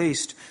has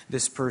placed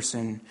this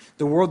person,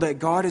 the world that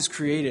God has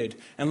created,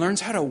 and learns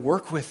how to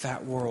work with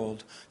that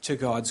world to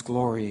God's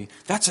glory.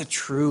 That's a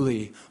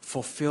truly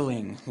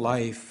fulfilling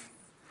life.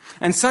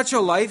 And such a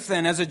life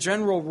then, as a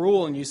general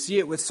rule, and you see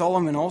it with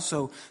Solomon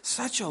also,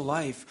 such a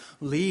life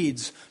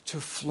leads to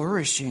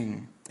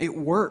flourishing. It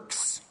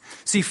works.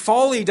 See,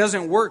 folly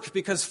doesn't work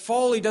because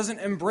folly doesn't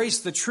embrace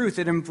the truth.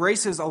 It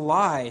embraces a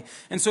lie.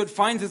 And so it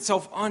finds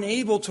itself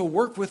unable to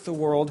work with the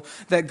world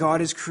that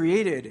God has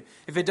created.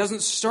 If it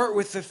doesn't start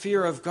with the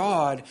fear of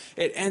God,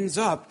 it ends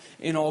up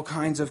in all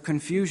kinds of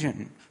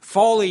confusion.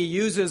 Folly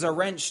uses a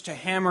wrench to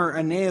hammer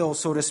a nail,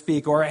 so to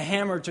speak, or a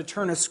hammer to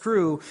turn a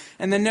screw,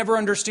 and then never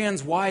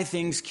understands why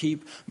things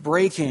keep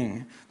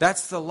breaking.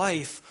 That's the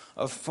life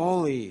of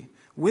folly.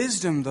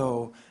 Wisdom,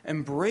 though,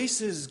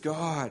 embraces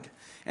God,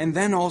 and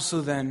then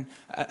also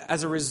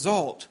as a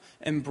result,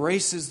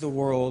 embraces the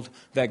world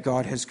that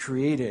God has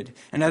created.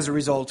 And as a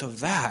result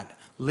of that,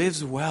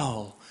 lives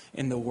well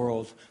in the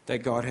world that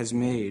God has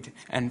made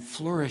and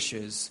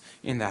flourishes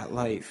in that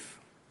life.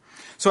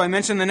 So I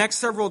mentioned the next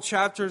several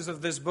chapters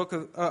of this book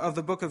of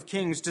the book of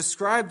Kings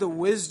describe the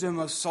wisdom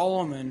of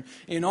Solomon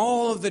in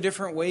all of the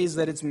different ways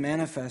that it's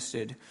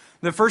manifested.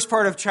 The first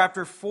part of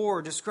chapter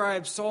 4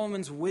 describes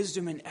Solomon's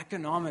wisdom in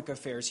economic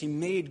affairs. He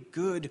made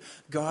good,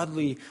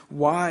 godly,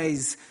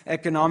 wise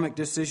economic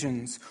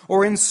decisions.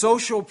 Or in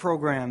social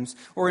programs,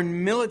 or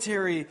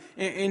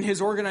in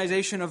his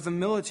organization of the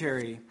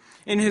military.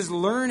 In his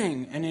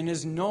learning and in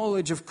his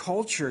knowledge of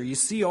culture, you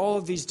see all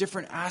of these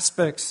different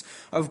aspects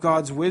of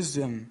God's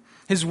wisdom.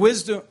 His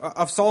wisdom,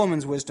 of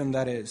Solomon's wisdom,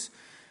 that is.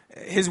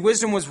 His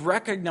wisdom was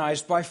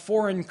recognized by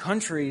foreign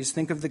countries.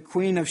 Think of the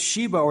Queen of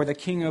Sheba or the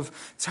King of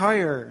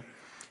Tyre.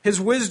 His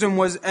wisdom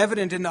was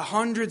evident in the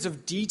hundreds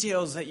of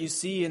details that you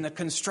see in the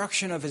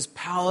construction of his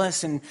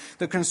palace and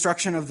the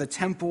construction of the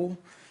temple.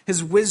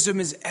 His wisdom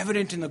is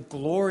evident in the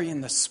glory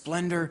and the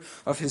splendor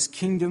of his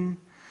kingdom.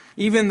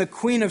 Even the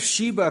Queen of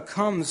Sheba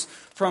comes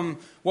from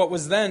what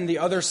was then the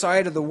other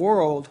side of the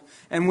world.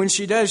 And when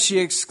she does, she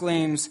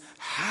exclaims,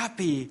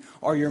 "Happy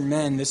are your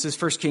men." This is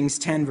 1 Kings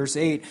 10, verse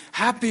 8.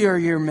 "Happy are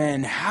your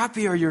men,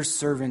 happy are your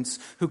servants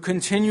who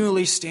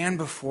continually stand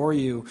before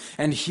you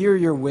and hear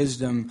your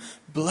wisdom.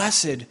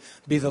 Blessed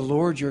be the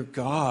Lord your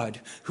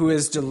God, who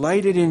has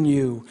delighted in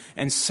you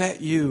and set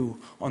you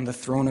on the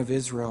throne of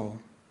Israel."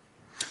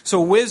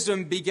 So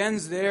wisdom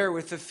begins there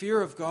with the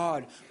fear of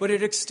God, but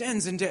it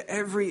extends into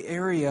every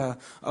area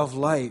of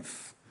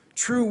life.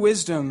 True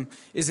wisdom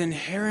is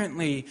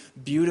inherently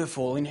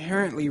beautiful,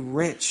 inherently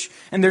rich,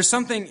 and there's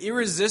something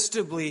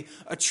irresistibly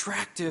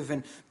attractive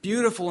and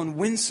beautiful and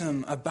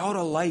winsome about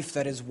a life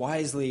that is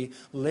wisely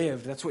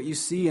lived. That's what you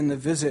see in the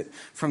visit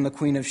from the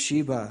Queen of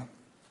Sheba.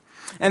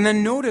 And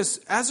then notice,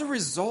 as a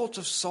result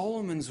of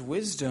Solomon's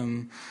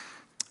wisdom,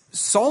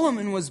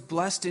 Solomon was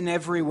blessed in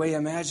every way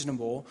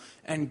imaginable,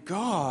 and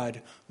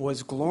God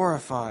was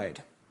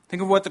glorified.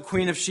 Think of what the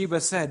Queen of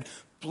Sheba said,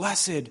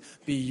 "Blessed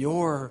be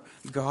your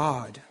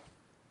God."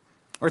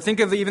 Or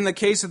think of even the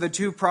case of the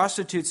two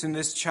prostitutes in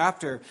this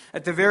chapter.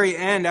 At the very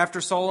end,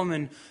 after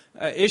Solomon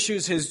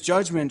issues his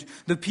judgment,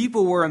 the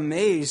people were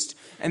amazed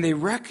and they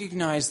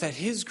recognized that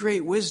his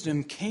great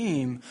wisdom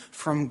came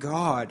from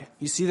God.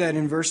 You see that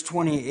in verse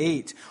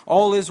 28.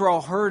 All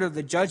Israel heard of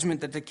the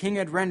judgment that the king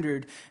had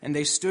rendered, and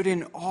they stood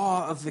in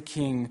awe of the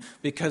king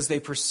because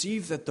they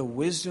perceived that the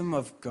wisdom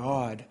of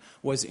God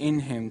was in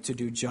him to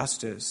do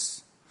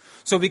justice.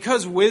 So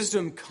because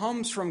wisdom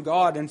comes from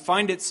God and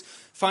finds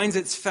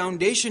its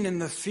foundation in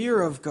the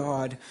fear of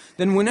God,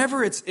 then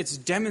whenever it's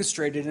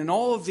demonstrated in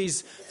all of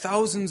these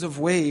thousands of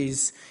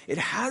ways, it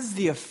has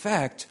the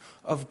effect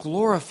of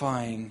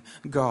glorifying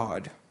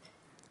God.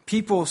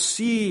 People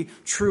see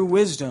true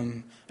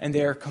wisdom and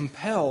they are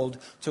compelled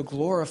to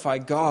glorify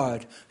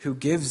God who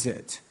gives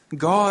it.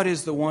 God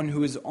is the one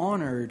who is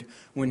honored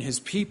when his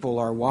people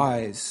are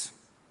wise.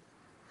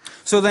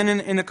 So then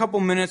in a couple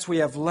minutes we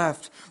have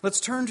left, let's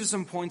turn to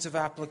some points of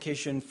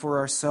application for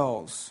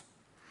ourselves.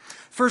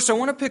 First, I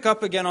want to pick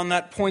up again on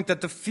that point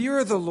that the fear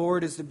of the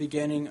Lord is the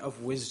beginning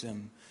of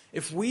wisdom.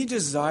 If we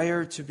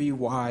desire to be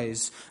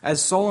wise,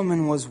 as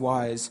Solomon was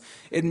wise,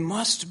 it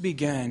must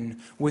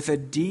begin with a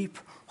deep,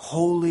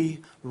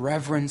 holy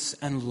reverence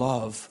and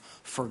love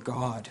for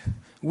God.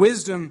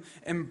 Wisdom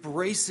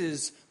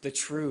embraces the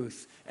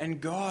truth,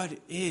 and God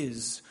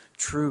is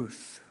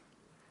truth.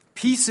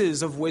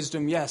 Pieces of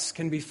wisdom, yes,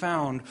 can be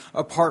found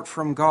apart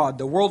from God.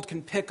 The world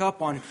can pick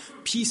up on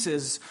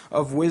pieces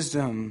of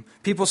wisdom.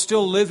 People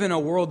still live in a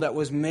world that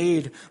was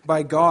made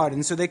by God,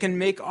 and so they can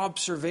make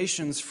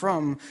observations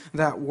from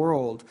that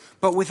world.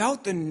 But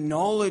without the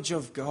knowledge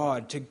of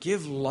God to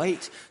give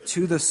light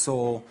to the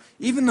soul,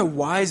 even the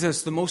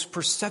wisest, the most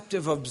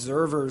perceptive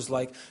observers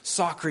like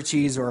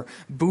Socrates or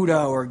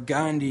Buddha or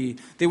Gandhi,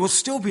 they will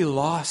still be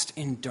lost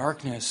in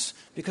darkness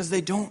because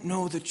they don't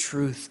know the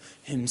truth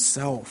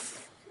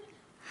himself.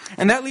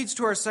 And that leads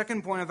to our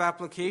second point of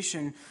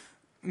application,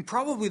 and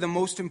probably the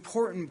most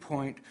important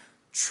point.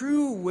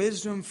 True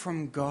wisdom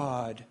from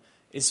God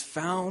is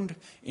found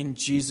in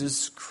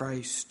Jesus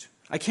Christ.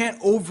 I can't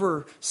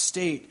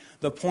overstate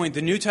the point.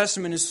 The New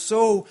Testament is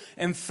so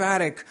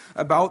emphatic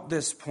about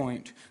this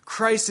point.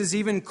 Christ is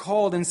even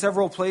called in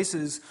several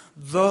places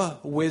the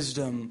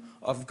wisdom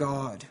of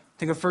God.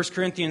 Think of 1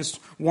 Corinthians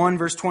 1,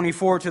 verse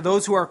 24. To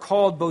those who are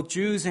called, both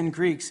Jews and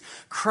Greeks,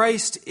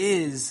 Christ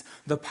is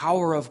the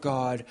power of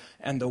God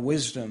and the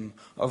wisdom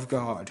of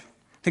God.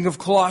 Think of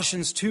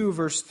Colossians 2,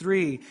 verse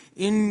 3.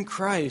 In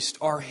Christ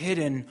are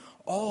hidden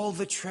all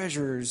the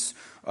treasures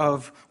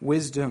of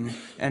wisdom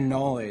and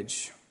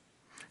knowledge.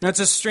 Now, it's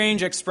a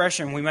strange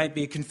expression. We might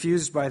be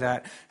confused by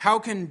that. How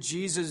can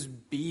Jesus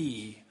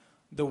be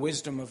the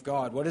wisdom of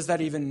God? What does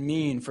that even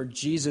mean for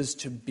Jesus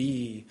to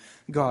be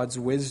God's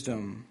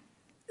wisdom?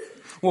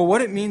 Well,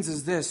 what it means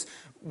is this.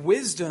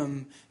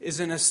 Wisdom is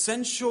an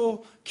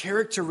essential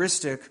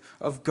characteristic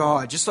of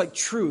God, just like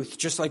truth,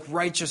 just like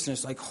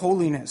righteousness, like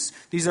holiness.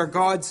 These are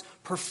God's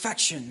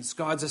perfections,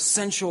 God's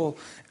essential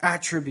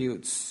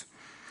attributes.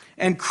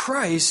 And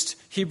Christ,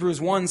 Hebrews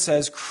 1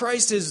 says,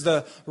 Christ is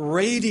the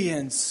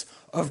radiance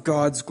of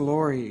God's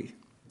glory.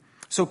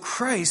 So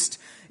Christ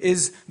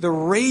is the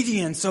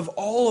radiance of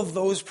all of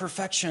those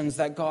perfections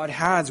that God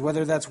has,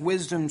 whether that's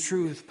wisdom,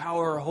 truth,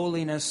 power,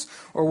 holiness,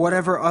 or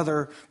whatever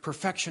other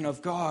perfection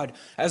of God.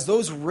 As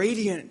those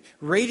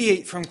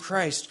radiate from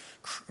Christ,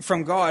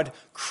 from God,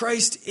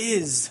 Christ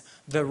is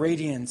the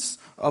radiance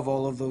of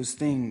all of those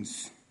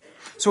things.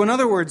 So in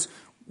other words,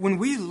 when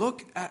we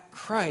look at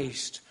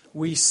Christ,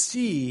 we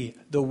see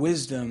the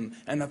wisdom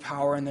and the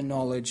power and the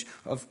knowledge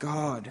of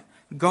God.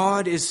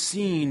 God is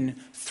seen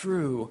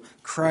through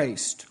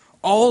Christ.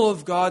 All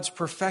of God's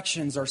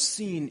perfections are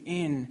seen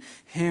in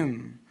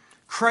Him.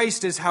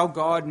 Christ is how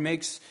God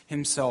makes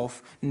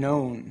Himself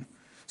known.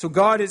 So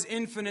God is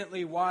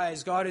infinitely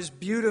wise. God is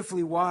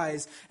beautifully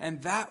wise.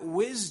 And that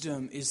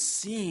wisdom is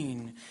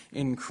seen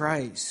in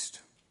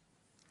Christ.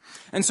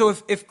 And so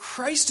if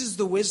Christ is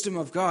the wisdom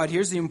of God,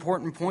 here's the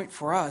important point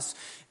for us.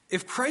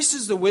 If Christ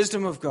is the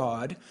wisdom of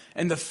God,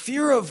 and the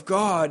fear of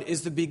God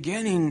is the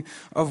beginning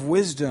of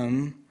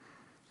wisdom,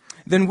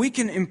 then we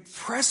can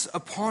impress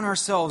upon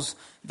ourselves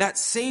that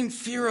same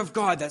fear of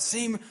God, that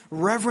same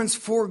reverence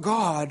for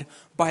God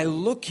by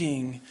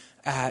looking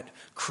at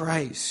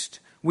Christ.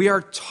 We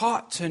are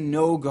taught to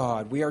know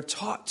God. We are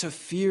taught to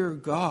fear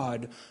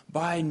God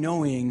by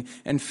knowing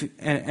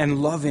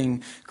and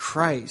loving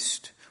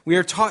Christ. We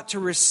are taught to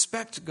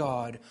respect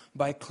God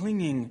by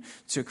clinging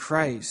to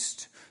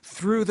Christ.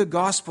 Through the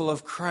gospel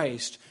of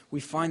Christ, we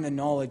find the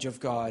knowledge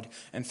of God,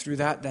 and through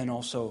that then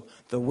also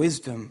the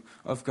wisdom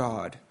of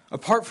God.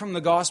 Apart from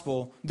the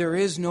gospel, there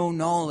is no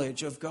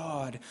knowledge of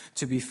God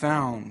to be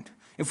found.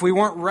 If we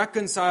weren't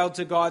reconciled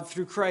to God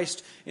through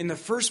Christ in the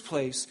first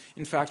place,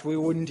 in fact, we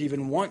wouldn't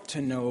even want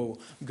to know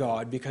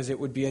God because it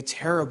would be a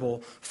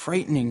terrible,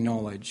 frightening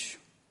knowledge.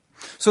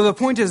 So the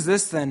point is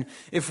this then,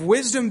 if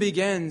wisdom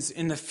begins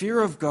in the fear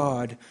of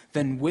God,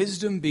 then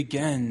wisdom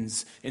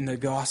begins in the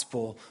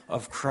gospel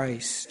of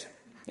Christ.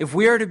 If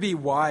we are to be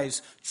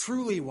wise,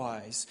 truly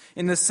wise,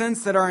 in the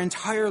sense that our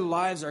entire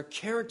lives are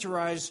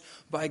characterized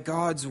by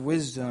God's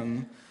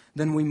wisdom,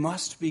 then we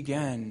must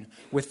begin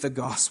with the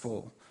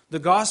gospel. The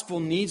gospel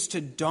needs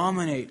to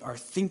dominate our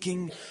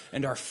thinking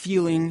and our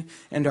feeling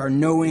and our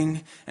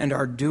knowing and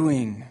our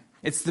doing.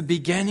 It's the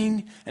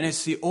beginning and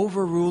it's the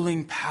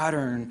overruling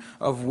pattern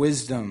of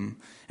wisdom.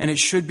 And it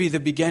should be the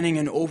beginning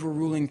and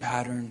overruling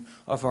pattern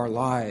of our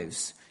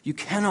lives. You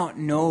cannot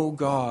know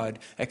God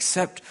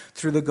except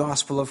through the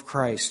gospel of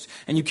Christ.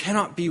 And you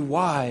cannot be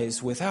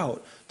wise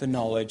without the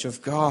knowledge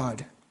of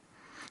God.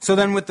 So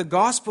then with the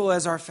gospel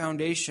as our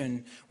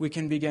foundation, we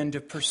can begin to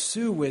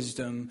pursue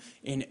wisdom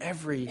in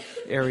every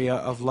area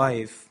of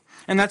life.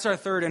 And that's our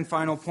third and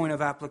final point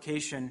of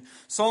application.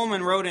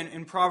 Solomon wrote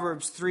in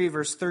Proverbs 3,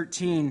 verse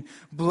 13,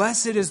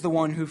 "Blessed is the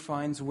one who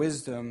finds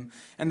wisdom,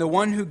 and the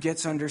one who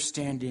gets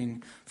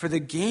understanding, for the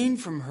gain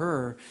from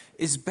her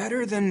is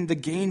better than the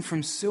gain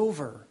from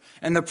silver,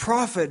 and the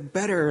profit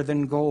better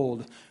than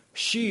gold.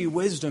 She,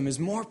 wisdom, is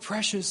more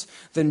precious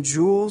than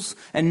jewels,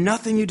 and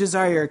nothing you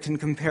desire can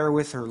compare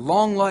with her.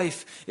 Long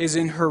life is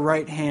in her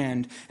right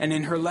hand, and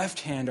in her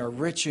left hand are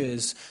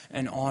riches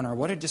and honor."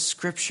 What a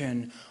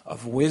description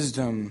of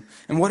wisdom,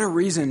 and what a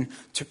reason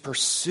to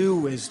pursue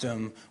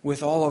wisdom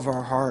with all of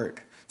our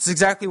heart. It's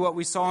exactly what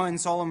we saw in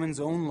Solomon's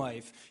own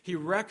life. He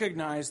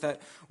recognized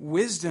that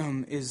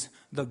wisdom is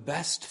the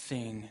best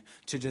thing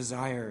to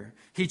desire.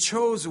 He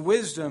chose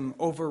wisdom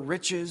over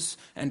riches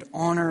and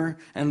honor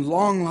and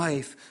long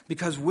life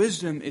because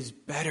wisdom is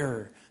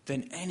better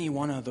than any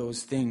one of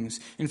those things.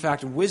 In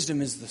fact,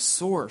 wisdom is the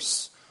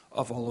source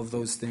of all of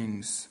those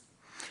things.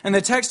 And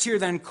the text here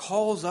then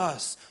calls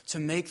us to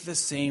make the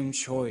same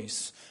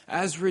choice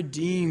as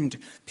redeemed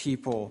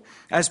people,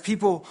 as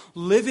people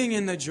living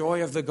in the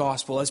joy of the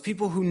gospel, as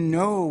people who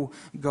know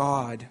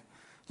God.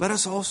 Let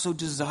us also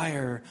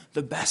desire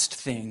the best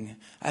thing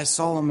as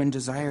Solomon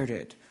desired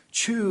it.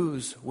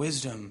 Choose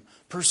wisdom,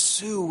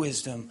 pursue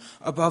wisdom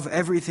above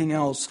everything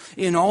else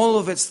in all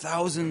of its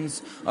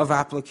thousands of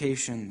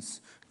applications.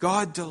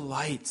 God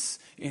delights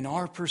in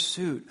our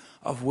pursuit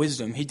of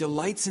wisdom. He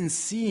delights in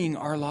seeing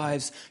our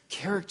lives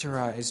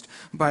characterized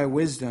by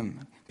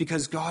wisdom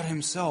because God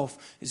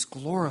himself is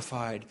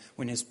glorified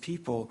when his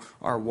people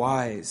are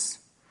wise.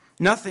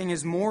 Nothing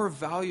is more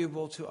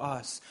valuable to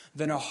us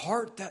than a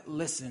heart that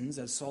listens,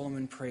 as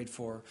Solomon prayed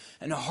for,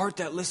 and a heart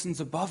that listens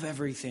above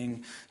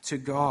everything to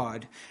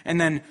God. And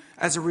then,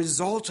 as a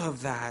result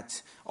of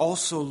that,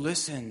 also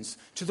listens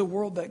to the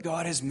world that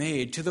God has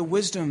made, to the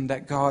wisdom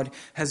that God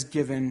has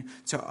given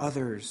to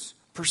others.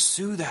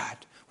 Pursue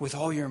that with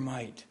all your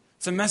might.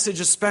 It's a message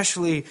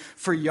especially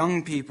for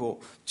young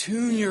people.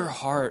 Tune your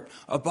heart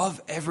above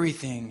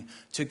everything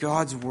to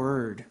God's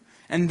word.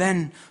 And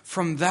then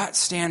from that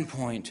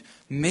standpoint,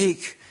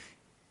 make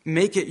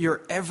it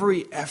your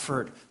every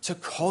effort to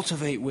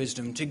cultivate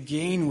wisdom, to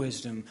gain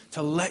wisdom,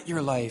 to let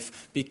your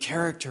life be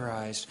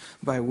characterized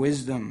by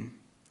wisdom.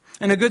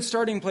 And a good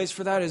starting place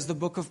for that is the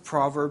book of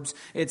Proverbs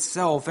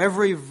itself.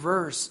 Every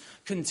verse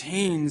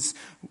contains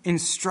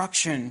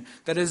instruction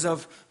that is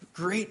of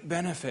great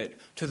benefit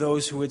to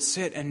those who would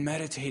sit and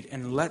meditate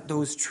and let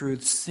those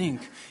truths sink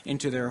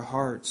into their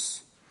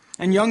hearts.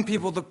 And young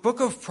people, the book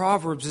of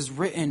Proverbs is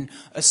written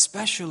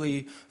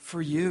especially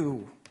for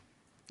you.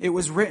 It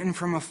was written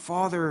from a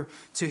father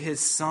to his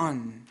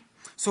son.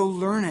 So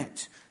learn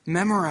it,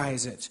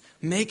 memorize it,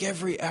 make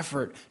every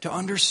effort to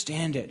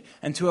understand it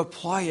and to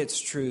apply its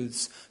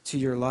truths to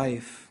your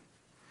life.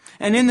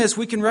 And in this,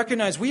 we can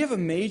recognize we have a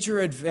major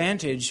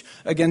advantage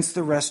against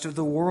the rest of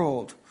the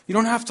world. You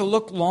don't have to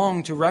look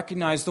long to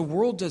recognize the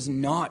world does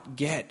not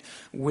get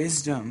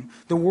wisdom.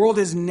 The world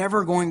is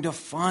never going to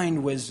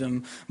find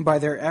wisdom by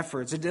their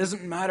efforts. It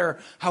doesn't matter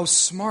how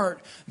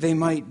smart they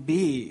might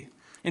be.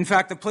 In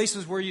fact, the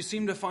places where you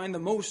seem to find the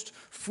most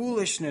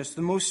foolishness,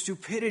 the most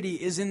stupidity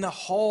is in the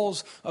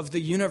halls of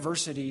the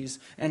universities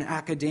and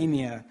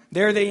academia.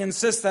 There they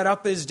insist that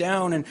up is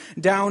down and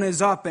down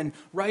is up and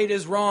right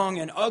is wrong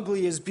and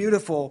ugly is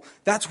beautiful.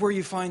 That's where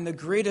you find the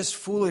greatest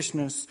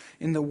foolishness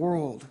in the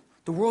world.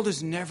 The world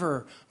is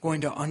never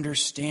going to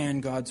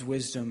understand God's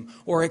wisdom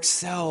or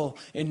excel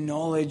in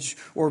knowledge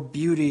or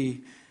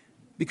beauty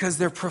because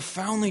they're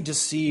profoundly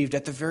deceived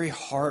at the very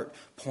heart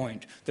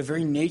point, the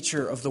very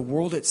nature of the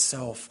world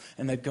itself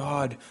and the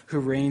God who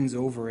reigns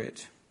over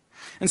it.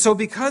 And so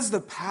because the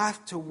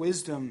path to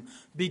wisdom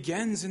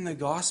begins in the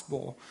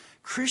gospel,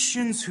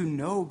 Christians who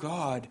know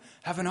God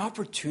have an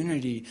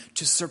opportunity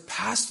to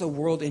surpass the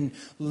world in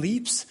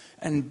leaps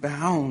and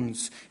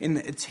bounds in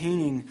the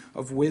attaining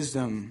of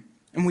wisdom.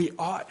 And we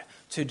ought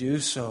to do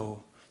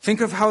so.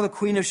 Think of how the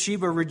Queen of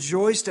Sheba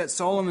rejoiced at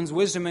Solomon's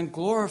wisdom and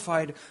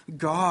glorified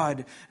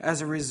God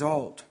as a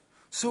result.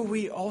 So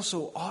we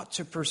also ought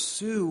to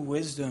pursue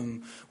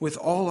wisdom with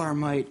all our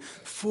might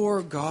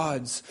for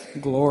God's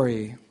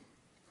glory.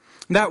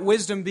 That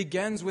wisdom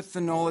begins with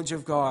the knowledge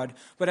of God,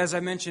 but as I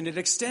mentioned, it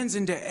extends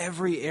into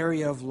every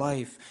area of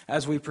life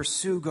as we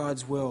pursue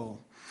God's will.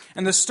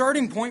 And the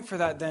starting point for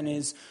that then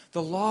is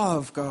the law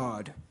of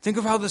God. Think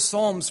of how the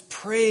Psalms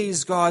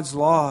praise God's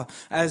law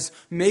as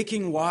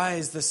making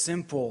wise the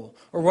simple.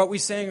 Or what we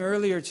sang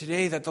earlier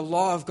today, that the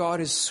law of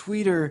God is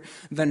sweeter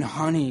than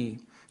honey.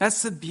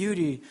 That's the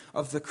beauty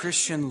of the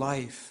Christian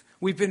life.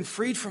 We've been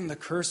freed from the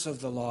curse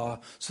of the law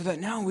so that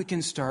now we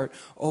can start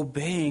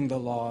obeying the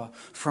law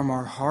from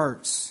our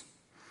hearts.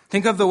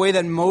 Think of the way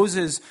that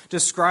Moses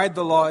described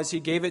the law as he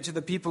gave it to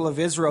the people of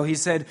Israel. He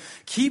said,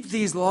 "Keep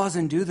these laws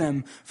and do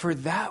them, for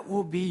that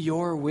will be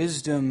your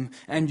wisdom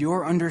and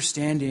your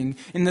understanding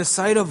in the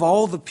sight of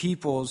all the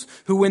peoples,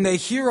 who when they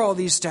hear all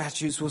these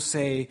statutes will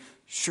say,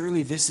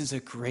 'Surely this is a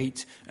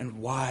great and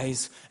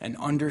wise and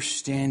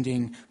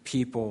understanding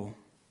people.'"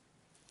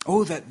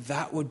 Oh,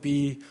 that would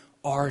be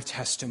our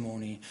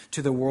testimony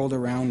to the world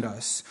around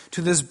us,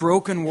 to this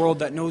broken world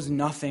that knows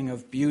nothing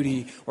of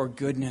beauty or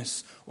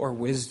goodness or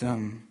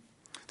wisdom.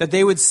 That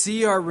they would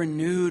see our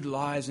renewed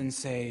lives and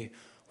say,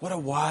 "What a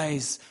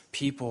wise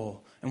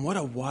people and what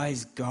a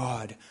wise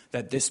God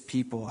that this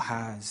people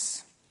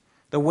has."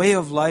 The way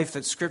of life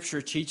that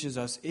Scripture teaches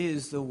us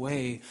is the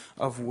way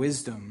of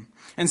wisdom.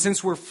 And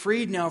since we're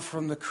freed now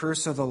from the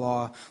curse of the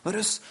law, let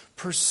us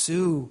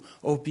pursue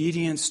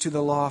obedience to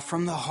the law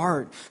from the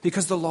heart,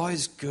 because the law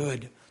is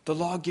good. The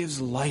law gives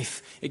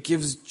life. It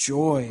gives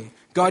joy.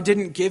 God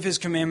didn't give his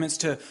commandments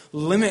to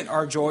limit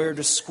our joy or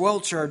to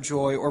squelch our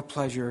joy or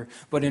pleasure,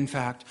 but in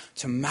fact,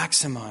 to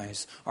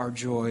maximize our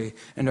joy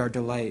and our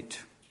delight.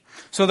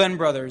 So then,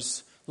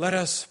 brothers, let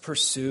us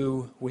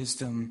pursue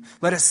wisdom.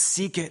 Let us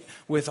seek it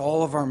with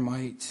all of our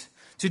might.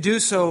 To do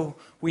so,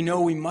 we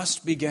know we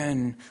must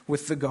begin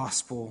with the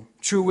gospel.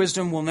 True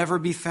wisdom will never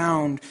be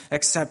found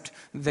except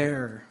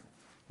there.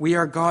 We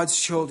are God's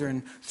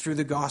children through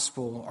the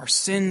gospel. Our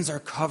sins are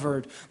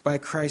covered by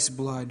Christ's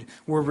blood.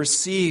 We're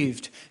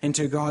received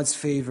into God's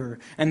favor.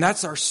 And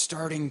that's our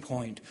starting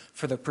point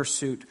for the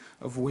pursuit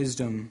of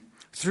wisdom.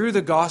 Through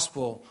the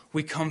gospel,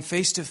 we come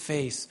face to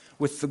face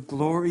with the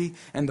glory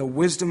and the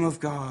wisdom of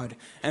God.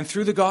 And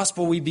through the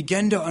gospel, we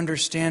begin to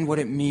understand what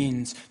it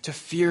means to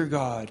fear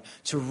God,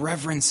 to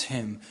reverence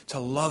him, to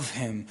love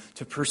him,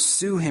 to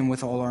pursue him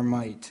with all our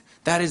might.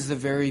 That is the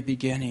very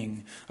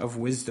beginning of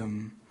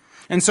wisdom.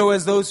 And so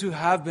as those who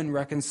have been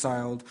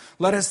reconciled,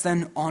 let us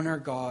then honor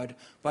God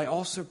by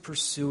also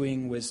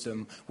pursuing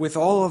wisdom with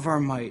all of our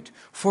might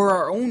for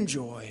our own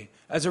joy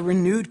as a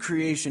renewed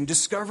creation,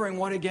 discovering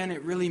what again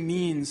it really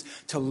means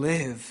to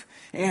live,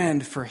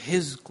 and for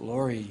his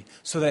glory,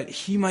 so that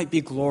he might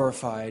be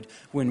glorified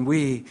when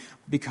we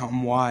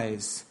become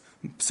wise,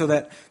 so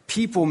that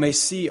people may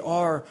see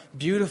our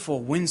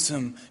beautiful,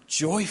 winsome,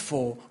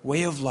 joyful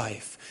way of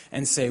life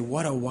and say,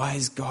 what a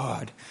wise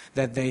God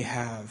that they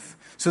have.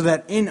 So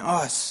that in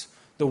us,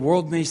 the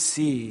world may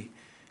see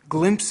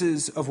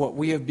glimpses of what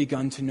we have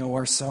begun to know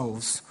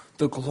ourselves,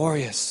 the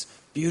glorious,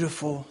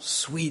 beautiful,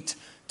 sweet,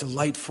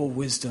 delightful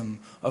wisdom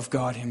of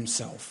God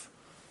himself.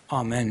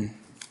 Amen.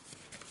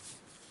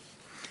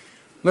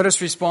 Let us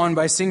respond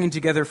by singing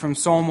together from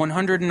Psalm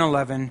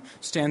 111,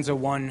 stanza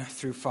 1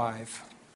 through 5.